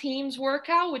teams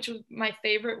workout, which was my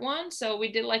favorite one. So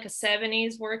we did like a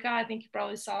 70s workout. I think you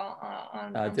probably saw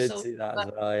on I did see that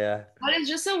as well, yeah. But it's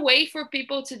just a way for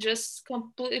people to just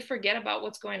completely forget about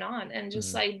what's going on and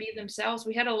just like be themselves.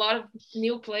 We had a lot of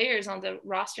new players on the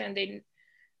roster, and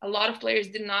a lot of players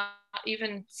did not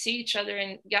even see each other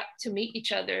and got to meet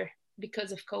each other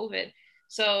because of COVID.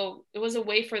 So it was a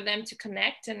way for them to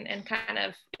connect, and kind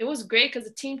of, it was great because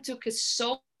the team took it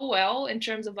so well in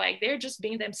terms of like, they're just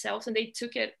being themselves, and they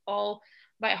took it all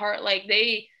by heart. Like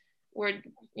they were,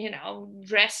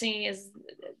 dressing as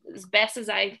best as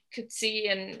I could see.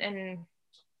 And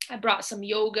I brought some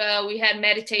yoga. We had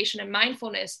meditation and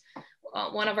mindfulness.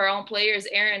 One of our own players,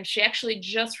 Erin, she actually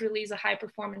just released a high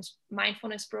performance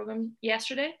mindfulness program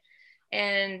yesterday.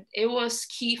 And it was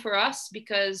key for us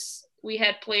because we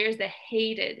had players that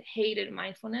hated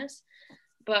mindfulness,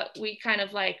 but we kind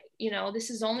of like, this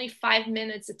is only 5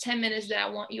 minutes to 10 minutes that I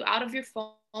want you out of your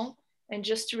phone and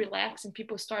just to relax. And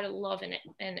people started loving it,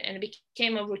 and it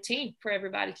became a routine for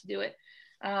everybody to do it.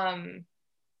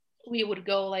 We would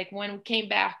go, like when we came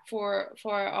back for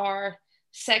our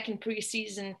second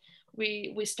preseason,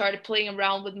 we started playing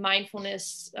around with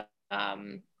mindfulness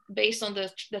based on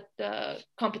the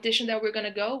competition that we're going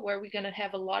to go, where we're going to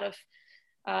have a lot of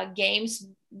games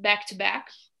back to back.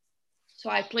 So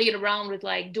I played around with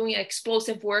like doing an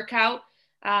explosive workout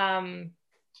in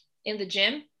the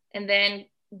gym, and then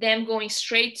them going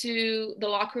straight to the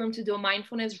locker room to do a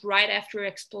mindfulness right after an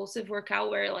explosive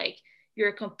workout, where like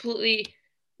you're completely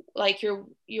like you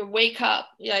wake up,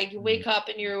 like you wake up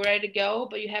and you're ready to go,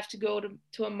 but you have to go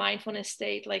to a mindfulness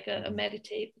state, like a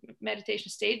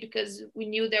meditation state, because we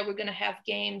knew that we're going to have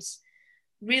games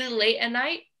really late at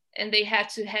night, and they had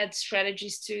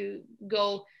strategies to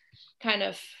go kind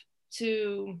of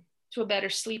to a better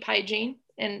sleep hygiene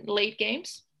in late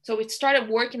games. So we started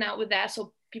working out with that.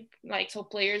 So people,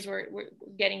 players were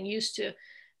getting used to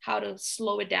how to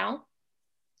slow it down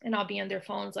and not be on their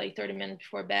phones like 30 minutes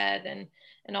before bed and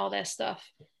all that stuff,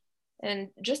 and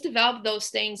just develop those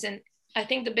things. And I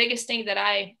think the biggest thing that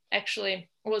I actually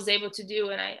was able to do,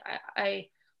 and I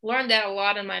learned that a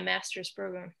lot in my master's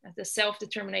program, the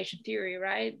self-determination theory,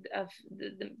 right? Of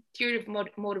the theory of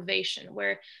motivation,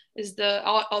 where is the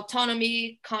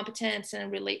autonomy, competence, and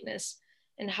relatedness,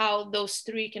 and how those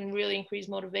three can really increase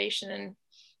motivation. And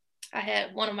I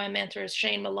had one of my mentors,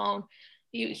 Shane Malone.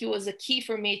 He was a key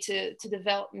for me to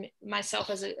develop myself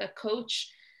as a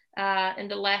coach in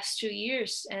the last 2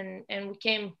 years. And we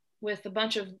came with a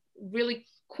bunch of really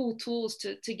cool tools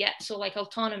to get. So like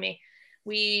autonomy,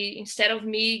 instead of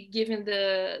me giving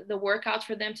the workouts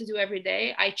for them to do every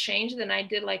day, I changed and I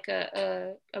did like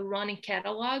a running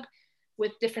catalog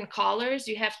with different colors.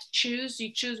 You have to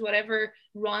choose whatever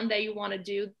run that you want to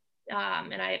do.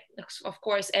 And I, of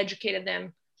course, educated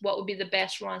them what would be the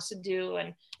best runs to do.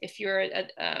 And if you're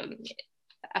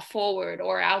a forward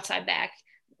or outside back,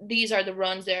 these are the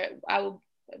runs that I would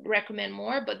recommend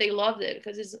more. But they loved it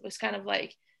because it was kind of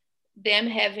like them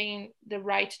having the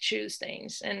right to choose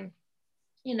things, and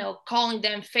calling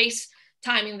them,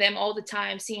 FaceTiming them all the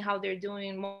time, seeing how they're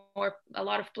doing. More, a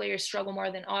lot of players struggle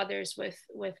more than others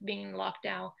with being locked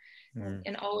down,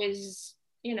 and always,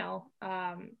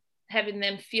 having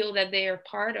them feel that they are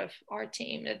part of our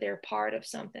team, that they're part of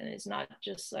something. It's not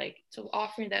just like, so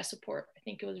offering that support, I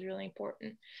think it was really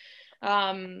important.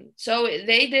 So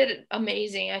they did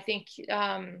amazing. I think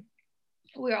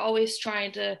we're always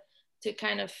trying to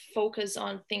kind of focus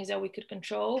on things that we could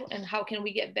control, and how can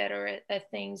we get better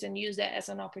at things and use that as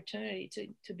an opportunity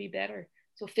to be better.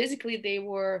 So physically they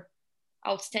were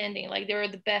outstanding. Like they were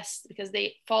the best because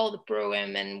they followed the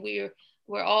program, and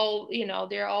we're all,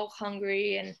 they're all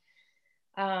hungry.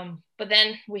 And but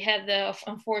then we had the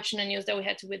unfortunate news that we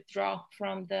had to withdraw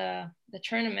from the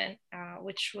tournament,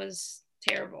 which was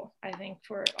terrible, I think,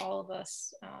 for all of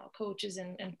us, coaches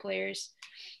and players.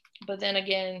 But then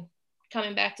again,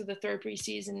 coming back to the third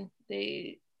preseason,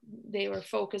 they were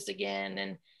focused again,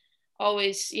 and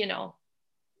always,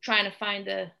 trying to find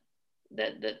the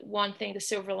one thing, the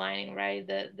silver lining, right?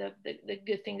 The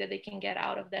good thing that they can get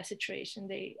out of that situation.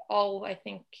 They all, I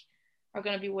think, are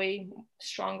going to be way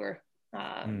stronger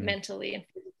mentally and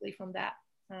physically from that.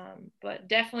 But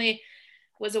definitely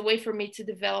was a way for me to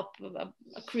develop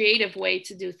a creative way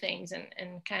to do things,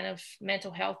 and kind of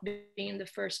mental health being the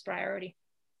first priority,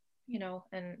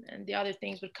 and the other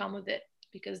things would come with it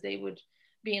because they would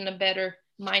be in a better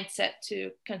mindset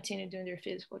to continue doing their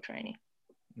physical training.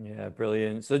 Yeah,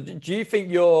 brilliant. So do you think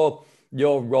your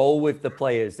role with the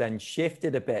players then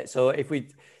shifted a bit? So if we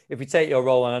take your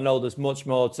role, and I know there's much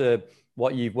more to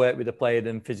what you've worked with the player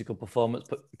than physical performance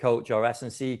coach or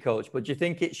S&C coach, but do you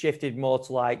think it shifted more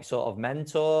to like sort of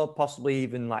mentor, possibly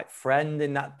even like friend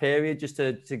in that period, just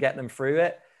to get them through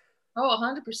it? Oh,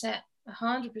 100%.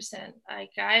 100%.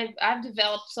 Like I've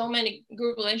developed so many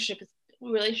group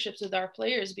relationships with our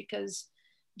players, because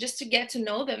just to get to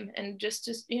know them, and just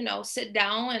to, sit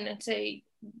down and say,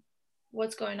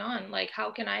 what's going on? Like, how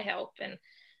can I help? And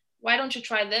why don't you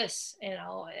try this,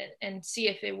 and see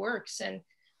if it works? And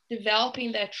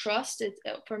developing that trust,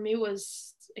 for me,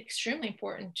 was extremely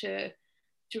important to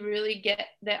really get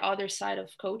that other side of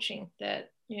coaching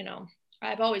that,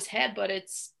 I've always had, but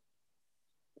it's,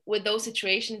 with those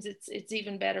situations, it's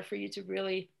even better for you to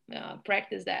really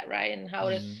practice that, right? And how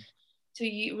to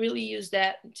really use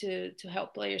that to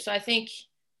help players. So I think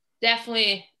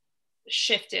definitely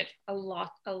shifted a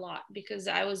lot, because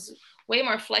I was way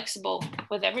more flexible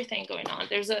with everything going on.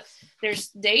 There's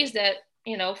days that,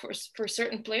 for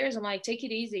certain players, I'm like, take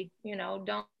it easy,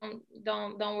 don't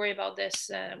worry about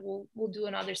this. We'll do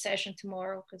another session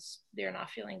tomorrow because they're not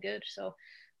feeling good. So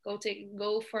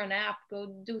go for a nap,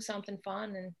 go do something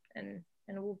fun, and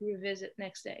we'll revisit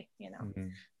next day,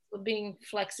 So being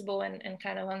flexible and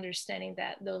kind of understanding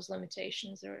that those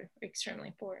limitations are extremely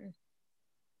important.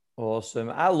 Awesome.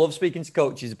 I love speaking to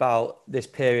coaches about this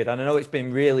period. And I know it's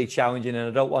been really challenging, and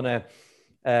I don't want to,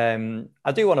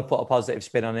 I do want to put a positive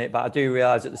spin on it, but I do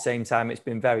realize at the same time, it's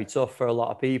been very tough for a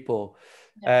lot of people.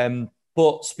 Yeah.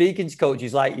 But speaking to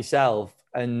coaches like yourself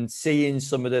and seeing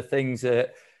some of the things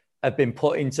that have been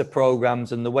put into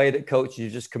programs and the way that coaches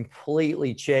have just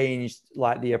completely changed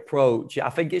like the approach, I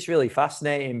think it's really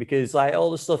fascinating, because like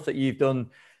all the stuff that you've done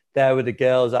there with the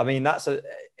girls, I mean,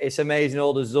 it's amazing,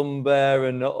 all the Zumba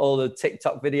and all the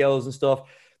TikTok videos and stuff.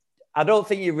 I don't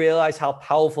think you realize how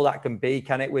powerful that can be,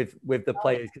 can it, with the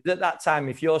players? Because at that time,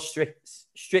 if you're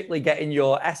strictly getting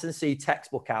your S&C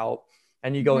textbook out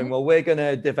and you're going, well, we're going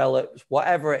to develop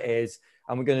whatever it is,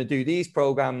 and we're going to do these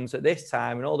programs at this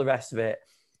time and all the rest of it,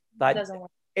 like,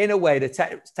 in a way, the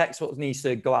textbook needs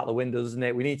to go out the window, doesn't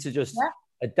it? We need to just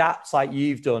adapt like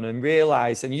you've done, and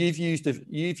realize, and you've used,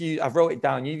 I've wrote it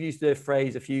down, you've used the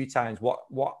phrase a few times,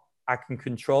 what I can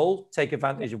control, take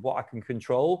advantage of what I can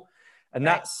control. And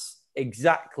that's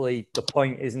exactly the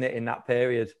point, isn't it, in that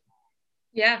period?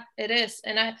 Yeah, it is.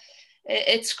 And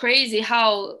it's crazy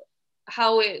how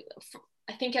I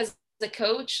think as a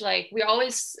coach, like, we're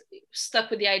always stuck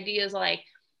with the ideas like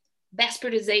best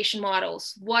periodization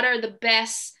models. What are the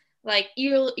best like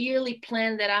yearly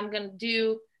plan that I'm going to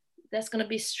do that's going to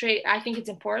be straight? I think it's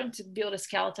important to build a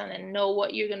skeleton and know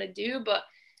what you're going to do. But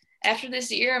after this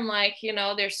year, I'm like,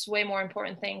 there's way more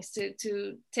important things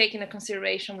to take into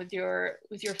consideration with your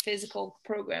physical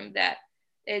program, that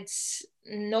it's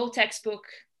no textbook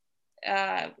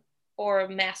or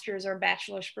master's or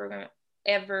bachelor's program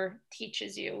ever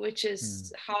teaches you, which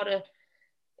is how to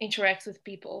interact with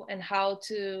people and how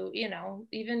to,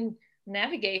 even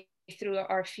navigate through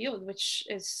our field, which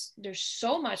is, there's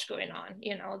so much going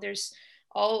on, there's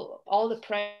all the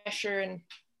pressure and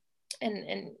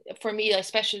for me,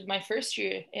 especially my first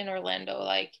year in Orlando,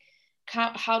 like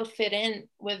how to fit in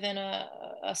within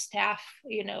a staff,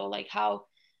 like how,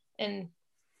 and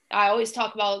I always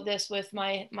talk about this with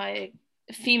my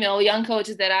female young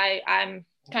coaches that I'm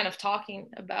kind of talking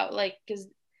about, like, because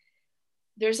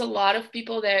there's a lot of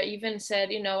people that even said,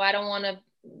 I don't want to,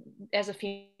 as a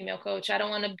female coach, I don't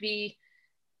want to be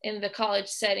in the college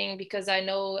setting because I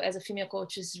know as a female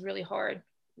coach is really hard.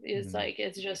 It's like,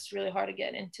 it's just really hard to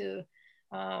get into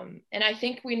And I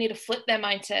think we need to flip that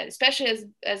mindset, especially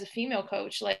as a female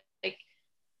coach. Like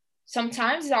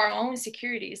sometimes it's our own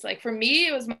insecurities. Like for me,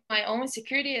 it was my own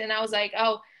insecurity, and I was like,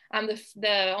 oh, I'm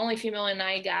the only female in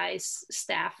 9 guys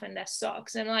staff, and that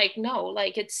sucks. And like, no,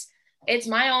 like it's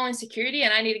my own insecurity,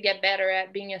 and I need to get better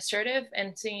at being assertive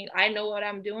and seeing I know what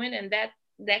I'm doing, and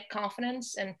that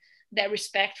confidence and that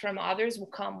respect from others will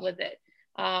come with it.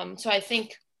 So I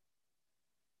think,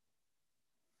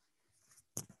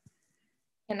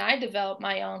 and I develop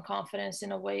my own confidence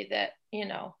in a way that, you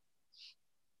know,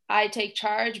 I take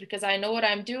charge because I know what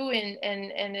I'm doing,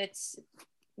 and it's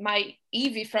my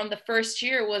Evie from the first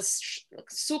year was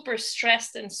super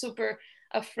stressed and super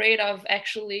afraid of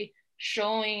actually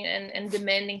showing and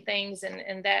demanding things,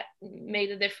 and that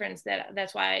made a difference.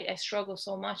 That's why I struggle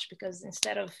so much, because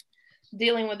instead of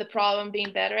dealing with the problem,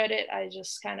 being better at it, I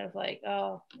just kind of like,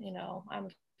 oh, you know, I'm a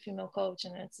female coach,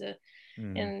 and it's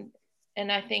and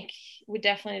I think we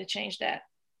definitely need to change that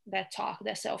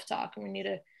self-talk, and we need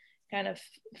to kind of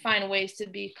find ways to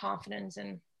be confident.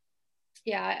 And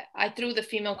yeah, I threw the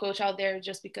female coach out there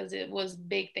just because it was a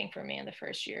big thing for me in the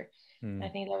first year. I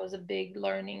think that was a big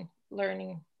learning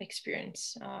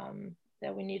experience,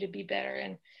 that we need to be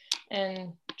better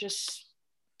and just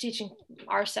teaching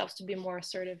ourselves to be more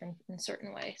assertive in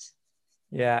certain ways.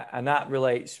 Yeah, and that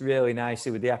relates really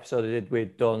nicely with the episode I did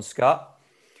with Dawn Scott.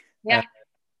 Yeah.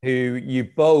 Who you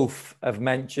both have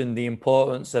mentioned the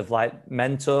importance of like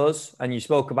mentors, and you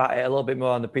spoke about it a little bit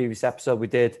more on the previous episode we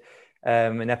did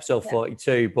in episode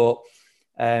 42. But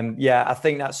I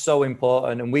think that's so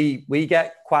important, and we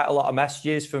get quite a lot of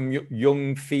messages from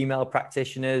young female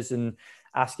practitioners and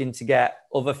asking to get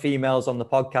other females on the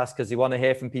podcast because they want to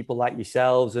hear from people like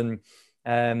yourselves, and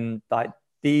like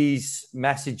these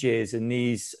messages and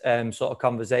these sort of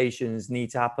conversations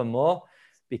need to happen more,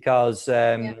 because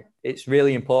it's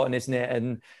really important, isn't it?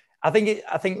 And I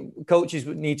think coaches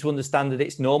need to understand that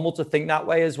it's normal to think that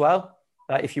way as well.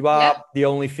 That if you are the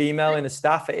only female in a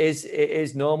staff, it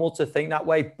is normal to think that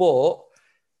way. But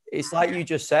it's like you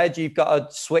just said, you've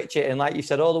got to switch it. And like you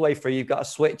said, all the way through, you've got to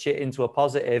switch it into a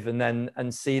positive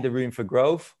and see the room for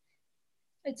growth.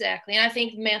 Exactly. And I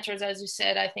think mentors, as you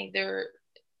said, I think they're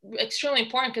extremely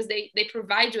important because they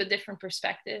provide you a different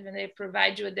perspective, and they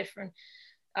provide you a different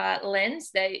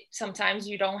lens that sometimes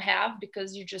you don't have,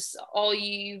 because you just all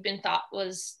you've been taught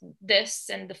was this,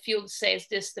 and the field says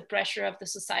this, the pressure of the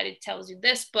society tells you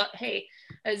this, but hey,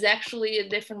 there's actually a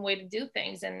different way to do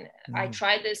things, and I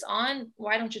tried this on,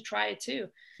 why don't you try it too?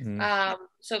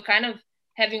 So kind of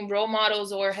having role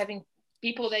models or having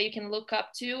people that you can look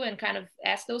up to and kind of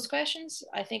ask those questions,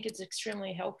 I think it's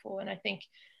extremely helpful. And I think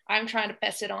I'm trying to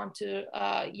pass it on to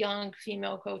young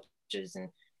female coaches and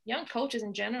young coaches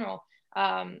in general.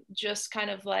 Just kind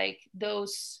of like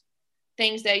those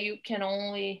things that you can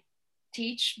only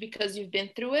teach because you've been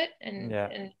through it,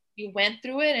 and you went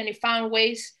through it, and you found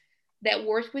ways that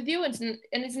work with you. And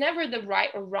it's never the right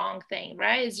or wrong thing,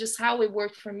 right? It's just how it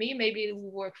worked for me. Maybe it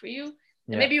will work for you,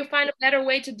 and maybe you'll find a better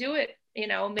way to do it. You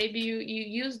know, maybe you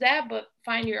use that, but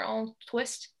find your own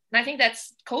twist. And I think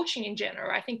that's coaching in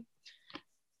general. I think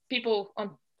people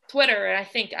on Twitter, and I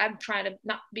think I'm trying to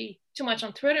not be too much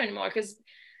on Twitter anymore, because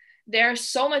there's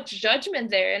so much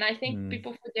judgment there. And I think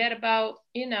people forget about,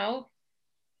 you know,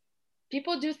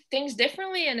 people do things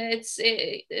differently, and it's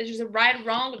a right or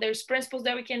wrong. There's principles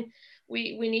that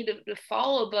we need to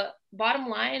follow, but bottom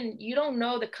line, you don't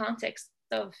know the context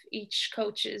of each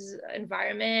coach's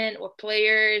environment or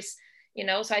players, you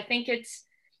know. So I think it's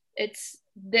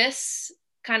this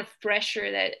kind of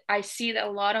pressure that I see that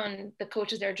a lot on the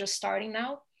coaches that are just starting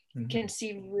now can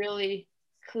see really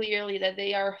clearly, that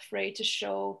they are afraid to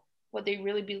show what they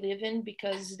really believe in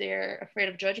because they're afraid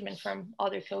of judgment from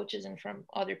other coaches and from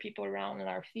other people around in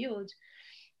our field.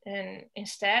 And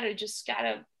instead, you just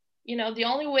gotta, you know, the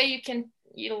only way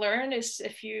you learn is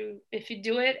if you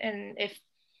do it, and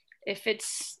if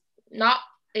it's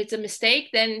a mistake,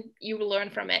 then you will learn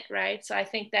from it, right? So I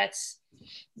think that's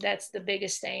the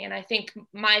biggest thing. And I think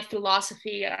my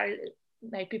philosophy,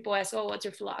 like people ask, oh, what's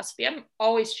your philosophy? I'm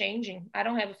always changing. I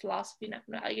don't have a philosophy.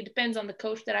 It depends on the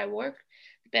coach that I work,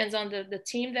 depends on the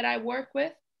team that I work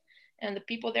with and the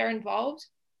people that are involved.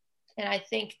 And I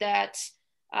think that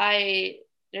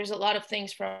there's a lot of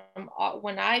things from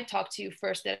when I talked to you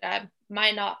first that I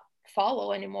might not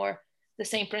follow anymore the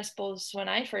same principles when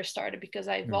I first started, because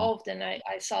I evolved and I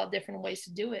saw different ways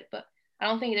to do it. But I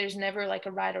don't think there's never like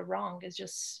a right or wrong. It's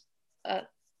just a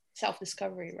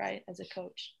self-discovery, right, as a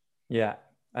coach. Yeah.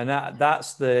 And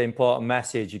that's the important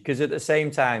message, because at the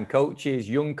same time, coaches,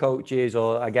 young coaches,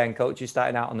 or again, coaches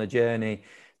starting out on the journey,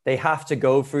 they have to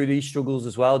go through these struggles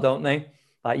as well, don't they?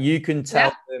 Like you can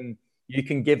tell them, You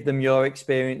can give them your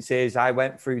experiences. I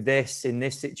went through this in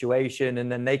this situation,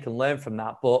 and then they can learn from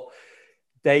that. But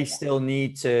they still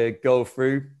need to go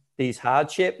through these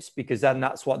hardships, because then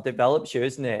that's what develops you,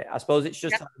 isn't it? I suppose it's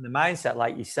just having the mindset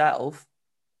like yourself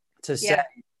to say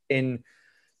in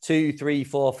 2, 3,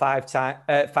 4,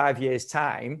 5 years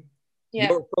time,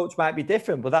 your approach might be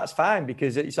different, but that's fine,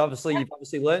 because it's obviously you've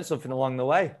obviously learned something along the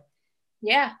way.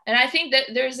 Yeah, and I think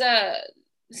that there's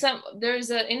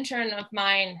an intern of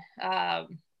mine the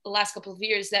last couple of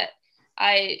years that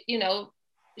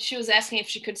she was asking if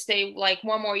she could stay like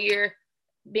one more year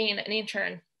being an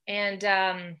intern,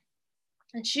 and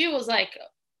she was like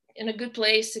in a good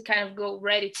place to kind of go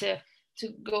ready to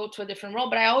go to a different role.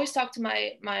 But I always talk to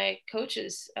my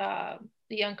coaches, the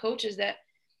young coaches, that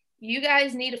you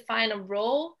guys need to find a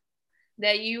role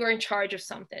that you are in charge of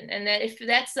something, and that if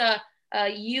that's a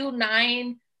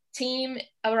U9 team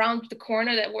around the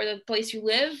corner that where the place you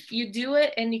live, you do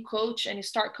it and you coach and you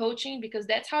start coaching, because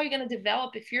that's how you're going to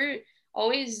develop. If you're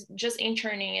always just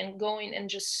interning and going and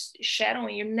just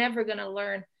shadowing, you're never going to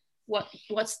learn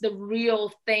what's the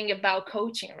real thing about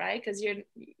coaching, right? Because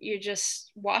you're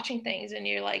just watching things and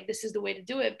you're like, this is the way to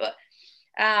do it. But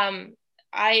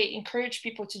I encourage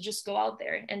people to just go out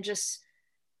there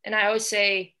and I always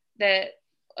say that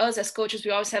us as coaches,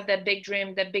 we always have that big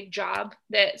dream, that big job,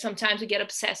 that sometimes we get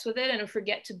obsessed with it and we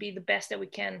forget to be the best that we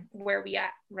can where we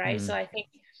at, right? So I think,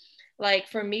 like,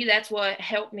 for me, that's what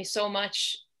helped me so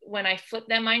much when I flipped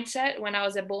that mindset. When I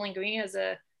was at Bowling Green as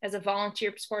a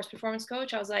volunteer sports performance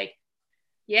coach, I was like,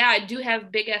 yeah, I do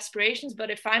have big aspirations,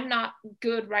 but if I'm not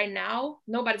good right now,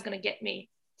 nobody's going to get me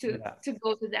to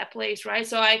go to that place, right?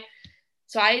 So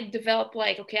I developed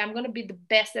like, okay, I'm going to be the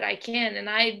best that I can. And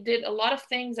I did a lot of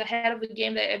things ahead of the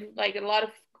game that like a lot of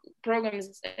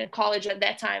programs in college at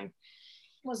that time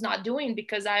was not doing,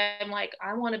 because I'm like,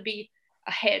 I want to be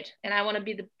ahead and I want to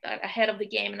be ahead of the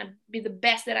game and be the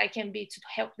best that I can be to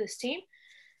help this team.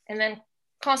 And then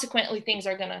consequently, things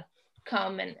are going to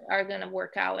come and are going to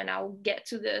work out and I'll get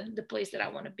to the place that I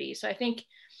want to be. So I think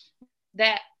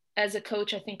that as a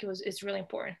coach, I think it's really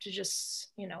important to just,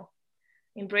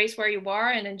 embrace where you are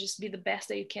and then just be the best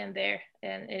that you can there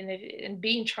and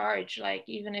be in charge. Like,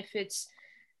 even if it's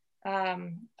a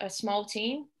small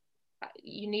team,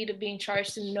 you need to be in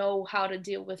charge to know how to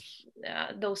deal with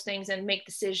those things and make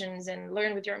decisions and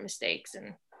learn with your mistakes.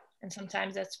 And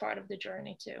sometimes that's part of the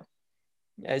journey too.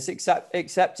 Yeah, it's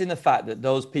accepting the fact that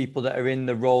those people that are in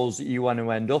the roles that you want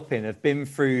to end up in have been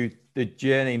through the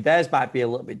journey. Theirs might be a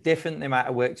little bit different. They might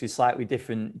have worked with slightly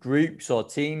different groups or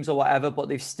teams or whatever, but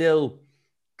they've still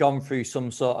gone through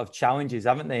some sort of challenges,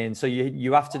 haven't they? And so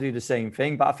you have to do the same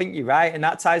thing. But I think you're right. And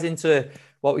that ties into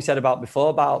what we said about before,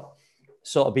 about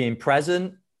sort of being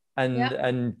present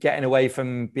and getting away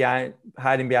from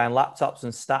hiding behind laptops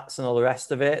and stats and all the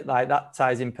rest of it. Like, that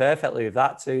ties in perfectly with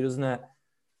that too, doesn't it?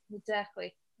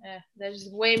 Exactly. Yeah, there's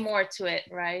way more to it,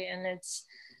 right? And that's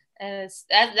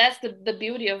the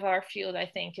beauty of our field. I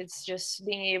think it's just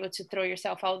being able to throw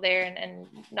yourself out there and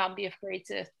not be afraid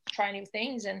to try new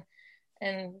things and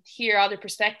hear other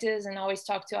perspectives and always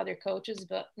talk to other coaches,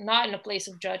 but not in a place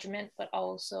of judgment, but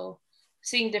also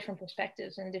seeing different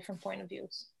perspectives and different point of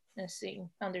views and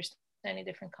understanding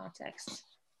different contexts.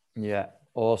 Yeah,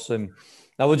 awesome.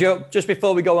 Now, just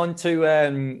before we go on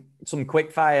to some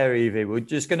quick fire, Evie, I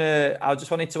just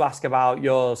wanted to ask about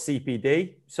your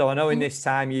CPD. So I know in this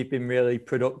time you've been really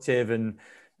productive and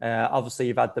obviously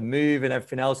you've had the move and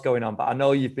everything else going on, but I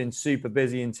know you've been super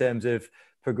busy in terms of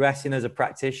progressing as a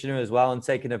practitioner as well and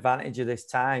taking advantage of this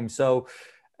time. So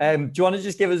do you want to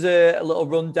just give us a little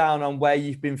rundown on where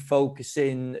you've been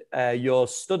focusing your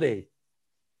study?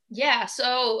 Yeah,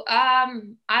 so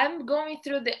I'm going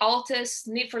through the Altus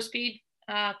Need for Speed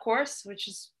course, which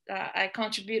is I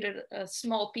contributed a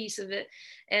small piece of it,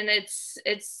 and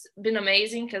it's been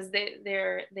amazing because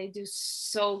they do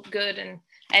so good and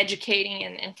educating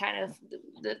and kind of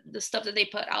the stuff that they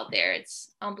put out there.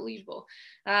 It's unbelievable.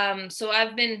 So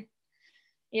I've been,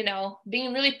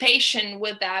 being really patient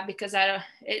with that because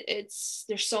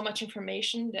there's so much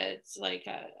information that it's like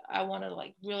I want to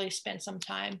like really spend some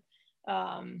time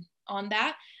on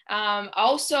that.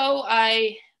 Also,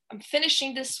 I'm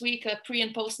finishing this week a pre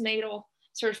and postnatal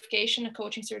certification, a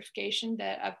coaching certification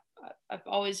that I've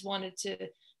always wanted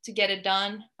to get it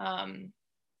done.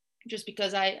 Just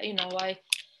because I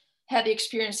had the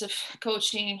experience of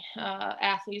coaching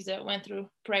athletes that went through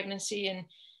pregnancy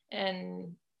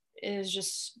and it has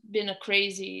just been a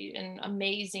crazy and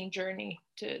amazing journey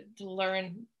to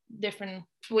learn different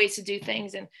ways to do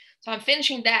things. And so I'm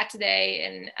finishing that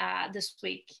today and this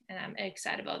week, and I'm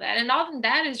excited about that. And other than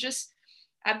that is just,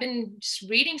 I've been just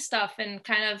reading stuff and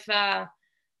kind of,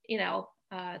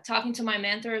 talking to my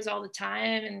mentors all the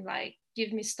time and like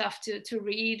give me stuff to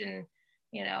read. And,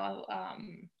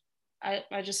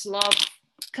 I just love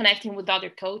connecting with other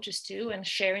coaches too and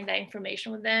sharing that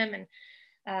information with them.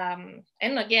 And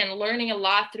again, learning a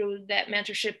lot through that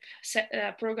mentorship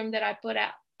program that I put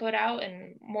out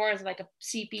and more as like a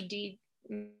CPD,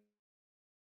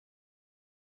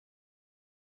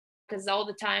 because all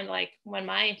the time, like when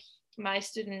my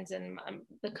students and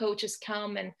the coaches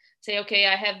come and say, okay,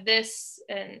 I have this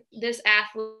and this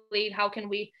athlete, how can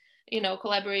we,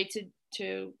 collaborate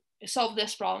to solve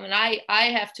this problem? And I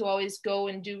have to always go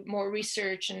and do more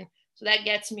research, and so that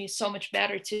gets me so much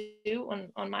better too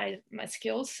on my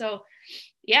skills. So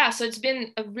yeah, so it's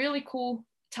been a really cool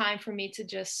time for me to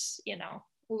just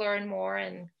learn more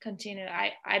and continue.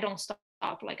 I don't stop.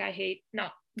 Like I hate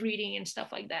not reading and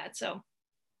stuff like that, so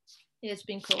it's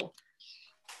been cool.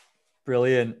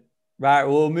 Brilliant. Right,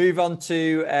 we'll move on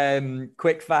to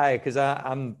quick fire, because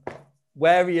I'm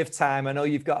wary of time. I know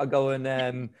you've got to go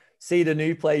and see the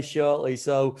new place shortly.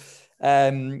 So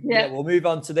we'll move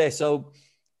on to this. So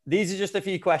these are just a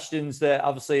few questions that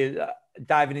obviously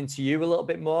diving into you a little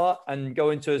bit more and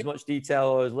go into as much detail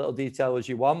or as little detail as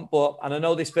you want. And I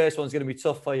know this first one's going to be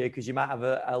tough for you because you might have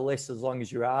a list as long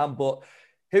as your arm, but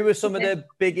who are some of the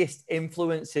biggest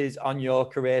influences on your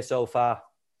career so far?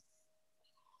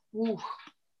 Ooh.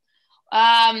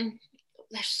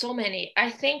 There's so many.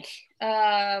 I think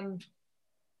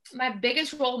my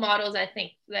biggest role models, I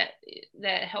think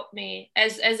that helped me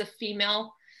as a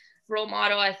female role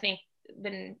model, I think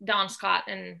been Dawn Scott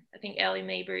and I think Ellie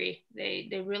Maybury.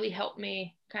 They really helped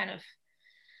me kind of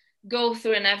go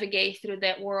through and navigate through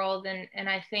that world. And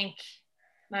I think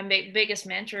my biggest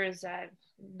mentor is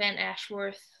Ben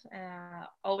Ashworth,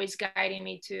 always guiding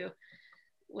me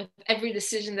with every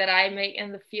decision that I make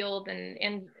in the field,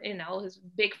 and his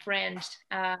big friend,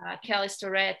 Kelly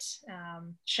Starrett,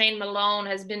 Shane Malone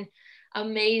has been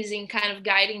amazing, kind of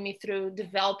guiding me through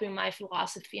developing my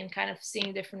philosophy and kind of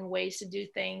seeing different ways to do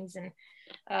things. And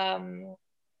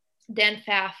Dan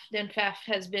Pfaff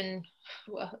has been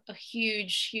a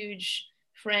huge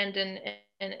friend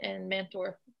and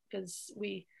mentor, because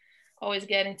we always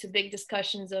get into big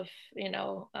discussions of,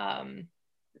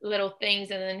 little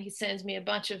things, and then he sends me a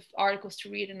bunch of articles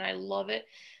to read, and I love it.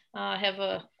 I have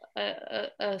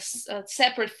a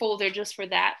separate folder just for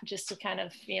that, just to kind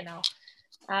of,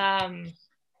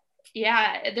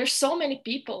 there's so many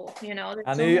people,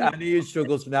 I knew you'd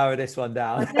struggle to narrow this one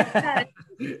down.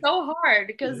 It's so hard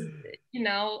because,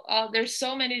 there's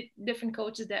so many different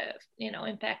coaches that,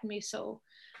 impact me so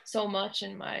much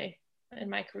in my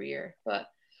career. But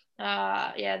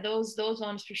those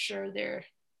ones for sure,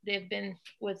 they've been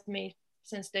with me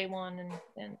since day one,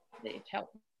 and they've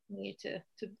helped me to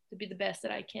be the best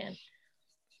that I can.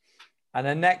 And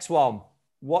the next one,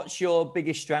 what's your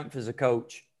biggest strength as a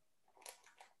coach?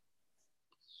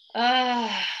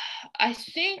 I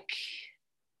think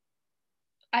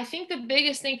the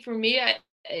biggest thing for me,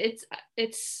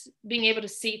 it's being able to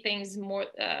see things more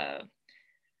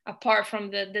apart from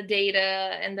the data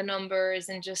and the numbers,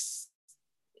 and just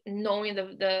knowing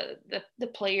the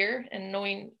player and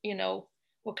knowing,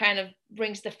 what kind of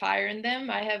brings the fire in them.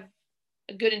 I have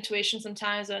a good intuition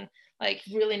sometimes on like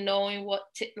really knowing what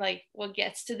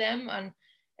gets to them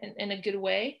in a good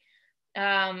way,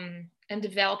 and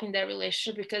developing that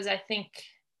relationship, because I think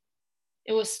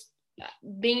it was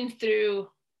being through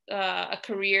a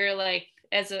career like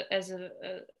as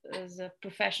a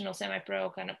professional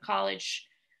semi-pro kind of college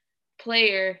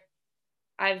player.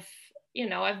 I've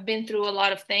been through a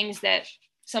lot of things that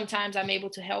sometimes I'm able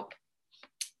to help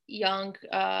young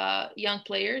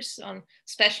players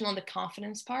especially on the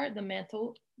confidence part, the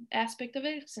mental aspect of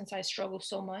it, since I struggle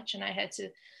so much and I had to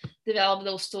develop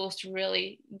those tools to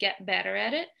really get better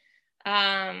at it.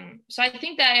 So I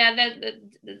think that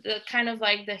the kind of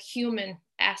like the human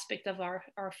aspect of our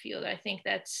field, I think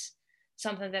that's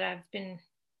something that I've been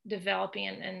developing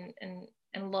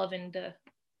and loving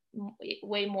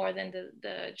way more than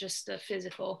the just the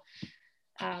physical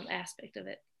aspect of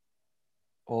it.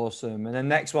 Awesome. And the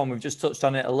next one, we've just touched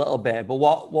on it a little bit, but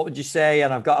what would you say?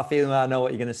 And I've got a feeling I know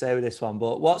what you're going to say with this one,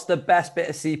 but what's the best bit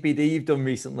of CPD you've done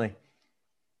recently?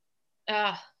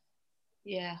 Yeah,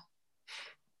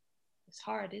 it's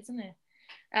hard, isn't it?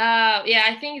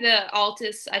 I think the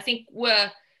Altus. I think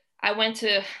I went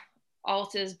to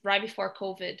Altus right before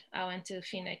COVID. I went to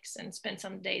Phoenix and spent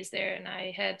some days there, and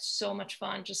I had so much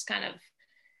fun. Just kind of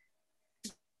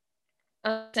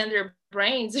understand their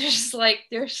brains. They're just like,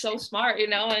 they're so smart,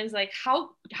 and it's like, how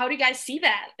do you guys see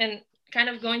that? And kind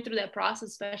of going through that process,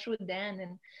 especially with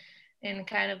Dan, and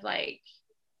kind of like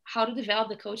how to develop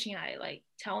the coaching eye. Like,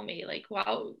 tell me, like,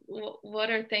 wow, what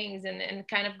are things, and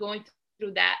kind of going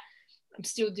through that. I'm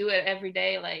still do it every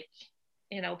day, like,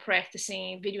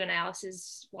 practicing video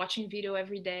analysis, watching video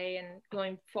every day, and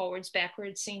going forwards,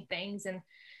 backwards, seeing things. And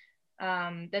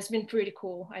that's been pretty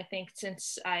cool, I think,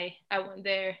 since I went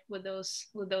there with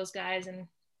those guys, and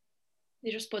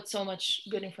they just put so much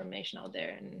good information out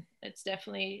there, and it's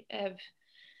definitely have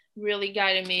really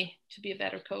guided me to be a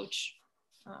better coach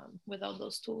with all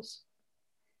those tools.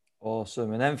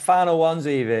 Awesome. And then final ones,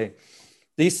 Evie.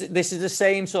 This is the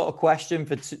same sort of question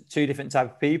for two different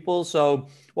type of people. So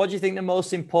what do you think the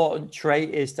most important trait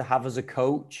is to have as a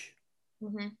coach?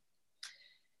 Mm-hmm.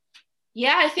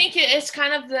 Yeah, I think it's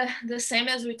kind of the same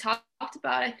as we talked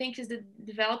about. I think is the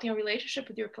developing a relationship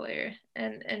with your player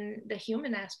and the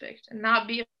human aspect, and not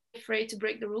be afraid to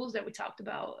break the rules that we talked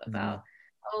about,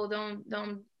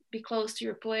 don't be close to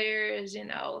your players,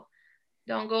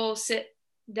 don't go sit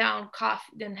down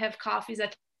then have coffees.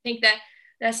 I think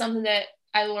that's something that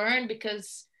I learned,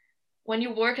 because when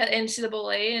you work at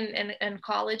NCAA and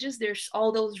colleges, there's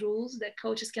all those rules that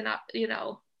coaches cannot,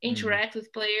 interact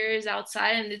with players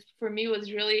outside. And it, for me,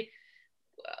 was really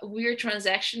a weird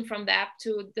transaction from that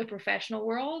to the professional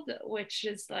world, which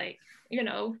is like,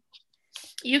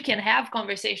 you can have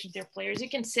conversations with your players, you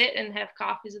can sit and have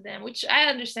coffees with them, which I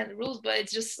understand the rules, but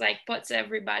it's just like puts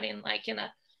everybody in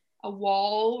a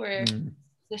wall where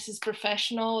this is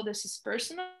professional, this is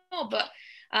personal. But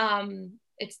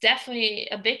it's definitely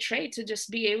a big trait to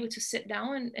just be able to sit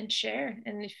down and share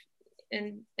and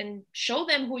show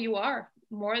them who you are,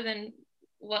 more than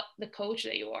what the coach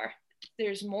that you are.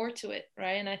 There's more to it,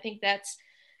 right? And I think that's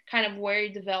kind of where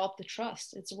you develop the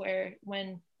trust. It's where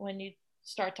when you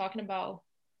start talking about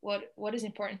what is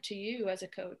important to you as a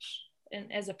coach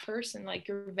and as a person, like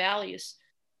your values.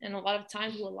 And a lot of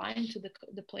times we'll align to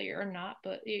the player or not,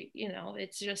 but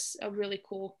it's just a really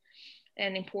cool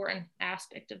and important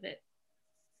aspect of it.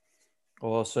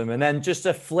 Awesome. And then just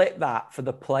to flip that for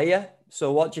the player.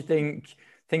 So what do you think,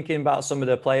 thinking about some of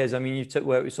the players, I mean, you've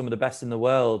worked with some of the best in the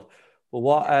world, but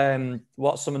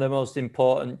what's some of the most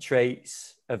important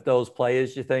traits of those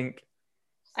players, do you think?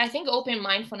 I think open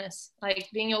mindfulness, like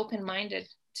being open-minded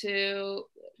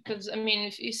because I mean,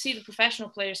 if you see the professional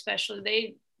players,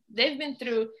 especially, they've been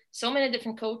through so many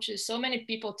different coaches, so many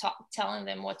people telling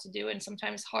them what to do. And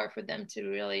sometimes it's hard for them to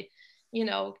really,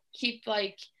 keep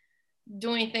like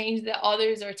doing things that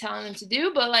others are telling them to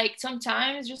do. But like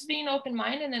sometimes just being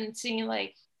open-minded and seeing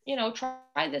like,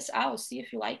 try this out, see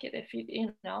if you like it, if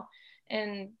you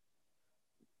and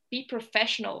be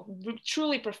professional,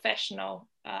 truly professional,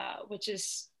 which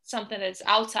is something that's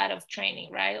outside of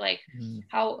training, right? Like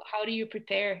how do you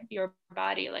prepare your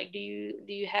body? Like, do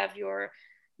you have your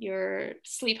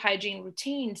sleep hygiene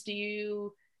routines? Do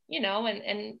you,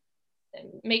 and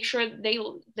make sure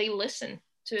they listen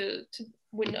to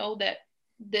we know that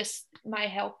this might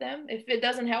help them. If it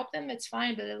doesn't help them, it's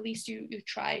fine, but at least you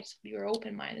tried, you're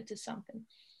open-minded to something.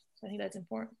 So I think that's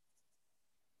important.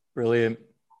 Brilliant.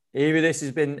 Evie, this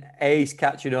has been ace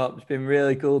catching up. It's been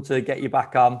really cool to get you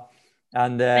back on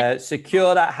and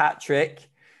secure that hat trick.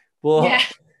 But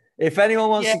if anyone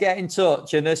wants to get in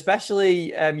touch, and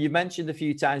especially you mentioned a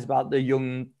few times about the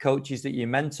young coaches that you're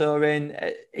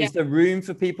mentoring, is there room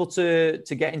for people to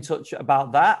get in touch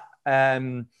about that?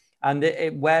 And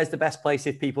where's the best place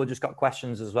if people just got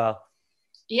questions as well?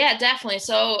 Yeah, definitely.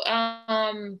 So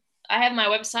I have my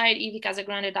website,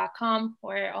 eviecasagrande.com,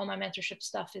 where all my mentorship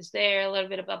stuff is there, a little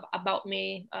bit about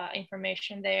me,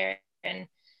 information there. And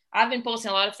I've been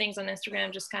posting a lot of things on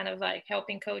Instagram, just kind of like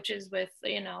helping coaches with,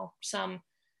 some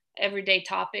everyday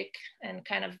topic and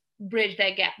kind of bridge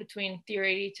that gap between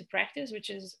theory to practice, which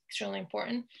is extremely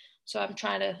important. So I'm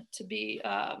trying to be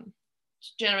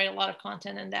generate a lot of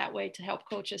content in that way to help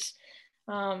coaches.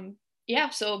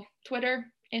 So Twitter,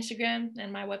 Instagram,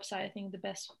 and my website, I think the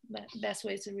best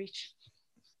ways to reach.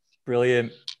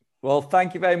 Brilliant. Well,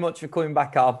 thank you very much for coming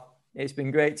back on. It's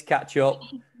been great to catch up.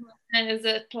 And it's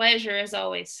a pleasure as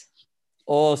always.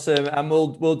 Awesome. And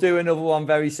we'll do another one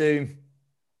very soon.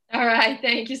 All right.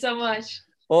 Thank you so much.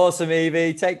 Awesome,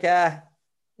 Evie. Take care.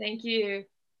 Thank you.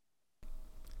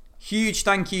 Huge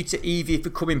thank you to Evie for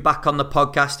coming back on the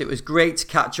podcast. It was great to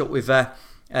catch up with her.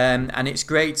 And it's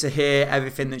great to hear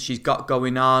everything that she's got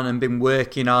going on and been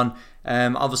working on.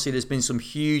 Obviously, there's been some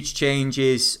huge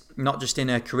changes, not just in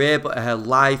her career, but her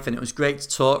life. And it was great to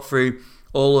talk through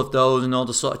all of those and all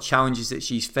the sort of challenges that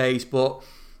she's faced. But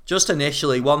just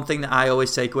initially, one thing that I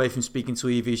always take away from speaking to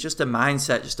Evie is just a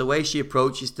mindset, just the way she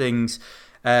approaches things.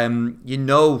 You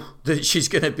know that she's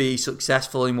going to be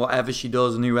successful in whatever she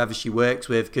does and whoever she works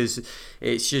with, because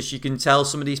it's just, you can tell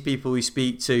some of these people we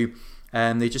speak to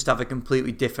They just have a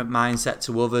completely different mindset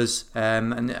to others,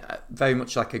 and very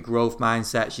much like a growth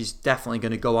mindset. She's definitely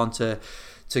going to go on to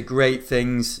great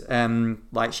things,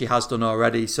 like she has done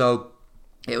already. So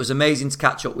it was amazing to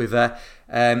catch up with her.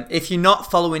 If you're not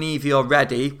following Evie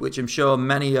already, which I'm sure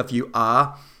many of you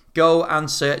are, go and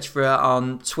search for her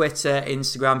on Twitter,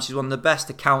 Instagram. She's one of the best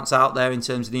accounts out there in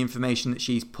terms of the information that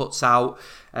she puts out.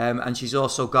 And she's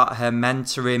also got her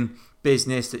mentoring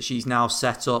business that she's now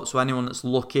set up. So anyone that's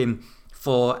looking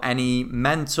for any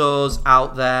mentors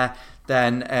out there,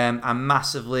 then I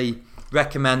massively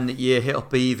recommend that you hit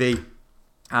up Evie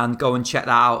and go and check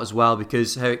that out as well,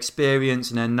 because her experience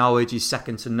and her knowledge is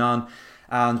second to none.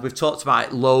 And we've talked about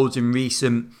it loads in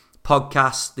recent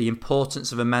podcasts, the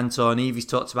importance of a mentor, and Evie's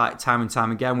talked about it time and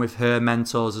time again with her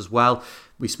mentors as well.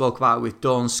 We spoke about it with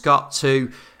Dawn Scott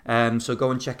too, so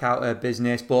go and check out her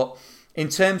business. But in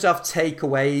terms of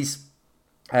takeaways,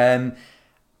 I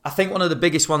think one of the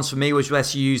biggest ones for me was where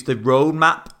she used the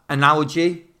roadmap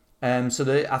analogy.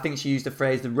 I think she used the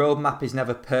phrase, the roadmap is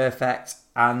never perfect,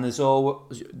 and there's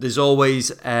always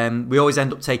we always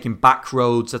end up taking back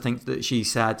roads, I think that she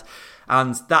said.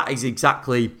 And that is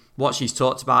exactly what she's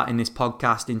talked about in this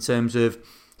podcast, in terms of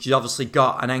she's obviously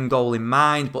got an end goal in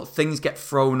mind, but things get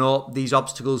thrown up, these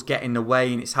obstacles get in the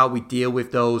way, and it's how we deal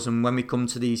with those. And when we come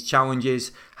to these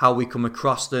challenges, how we come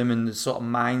across them, and the sort of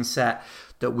mindset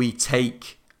that we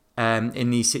take in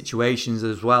these situations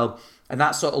as well. And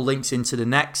that sort of links into the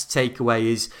next takeaway.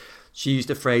 Is she used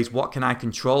the phrase, what can I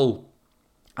control?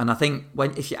 And I think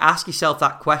if you ask yourself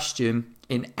that question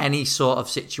in any sort of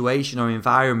situation or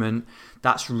environment,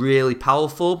 that's really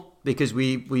powerful, because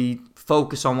we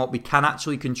focus on what we can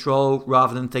actually control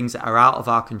rather than things that are out of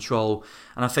our control.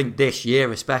 And I think this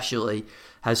year especially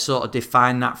has sort of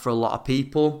defined that for a lot of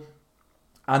people.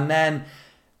 And then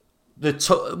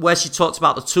where she talked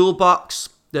about the toolbox,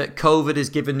 that COVID has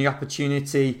given the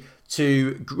opportunity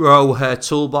to grow her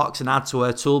toolbox and add to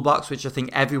her toolbox, which I think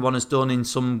everyone has done in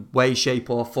some way, shape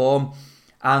or form.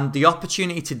 And the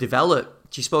opportunity to develop.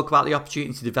 She spoke about the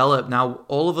opportunity to develop. Now,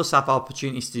 all of us have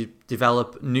opportunities to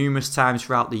develop numerous times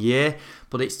throughout the year,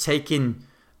 but it's taking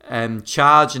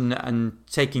charge and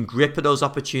taking grip of those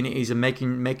opportunities and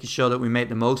making sure that we make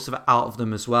the most out of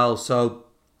them as well. So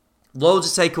loads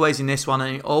of takeaways in this one,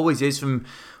 and it always is from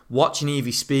watching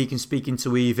Evie speak and speaking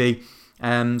to Evie.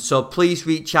 So please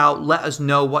reach out, let us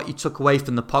know what you took away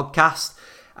from the podcast.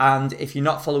 And if you're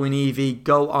not following Evie,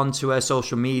 go onto her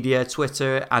social media,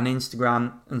 Twitter and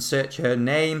Instagram, and search her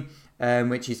name,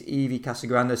 which is Evie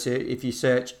Casagrande. So if you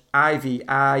search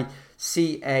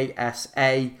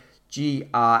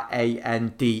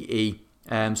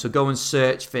IVICASAGRANDE, so go and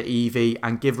search for Evie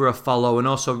and give her a follow, and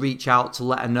also reach out to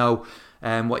let her know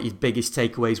what your biggest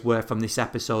takeaways were from this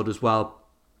episode as well.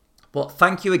 But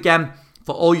thank you again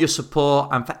for all your support,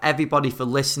 and for everybody for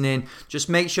listening. Just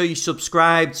make sure you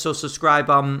subscribe. So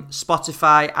subscribe on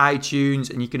Spotify,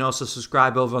 iTunes, and you can also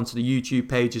subscribe over onto the YouTube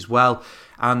page as well.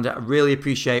 And I really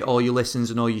appreciate all your listens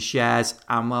and all your shares.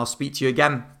 And I'll speak to you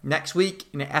again next week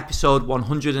in episode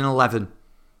 111.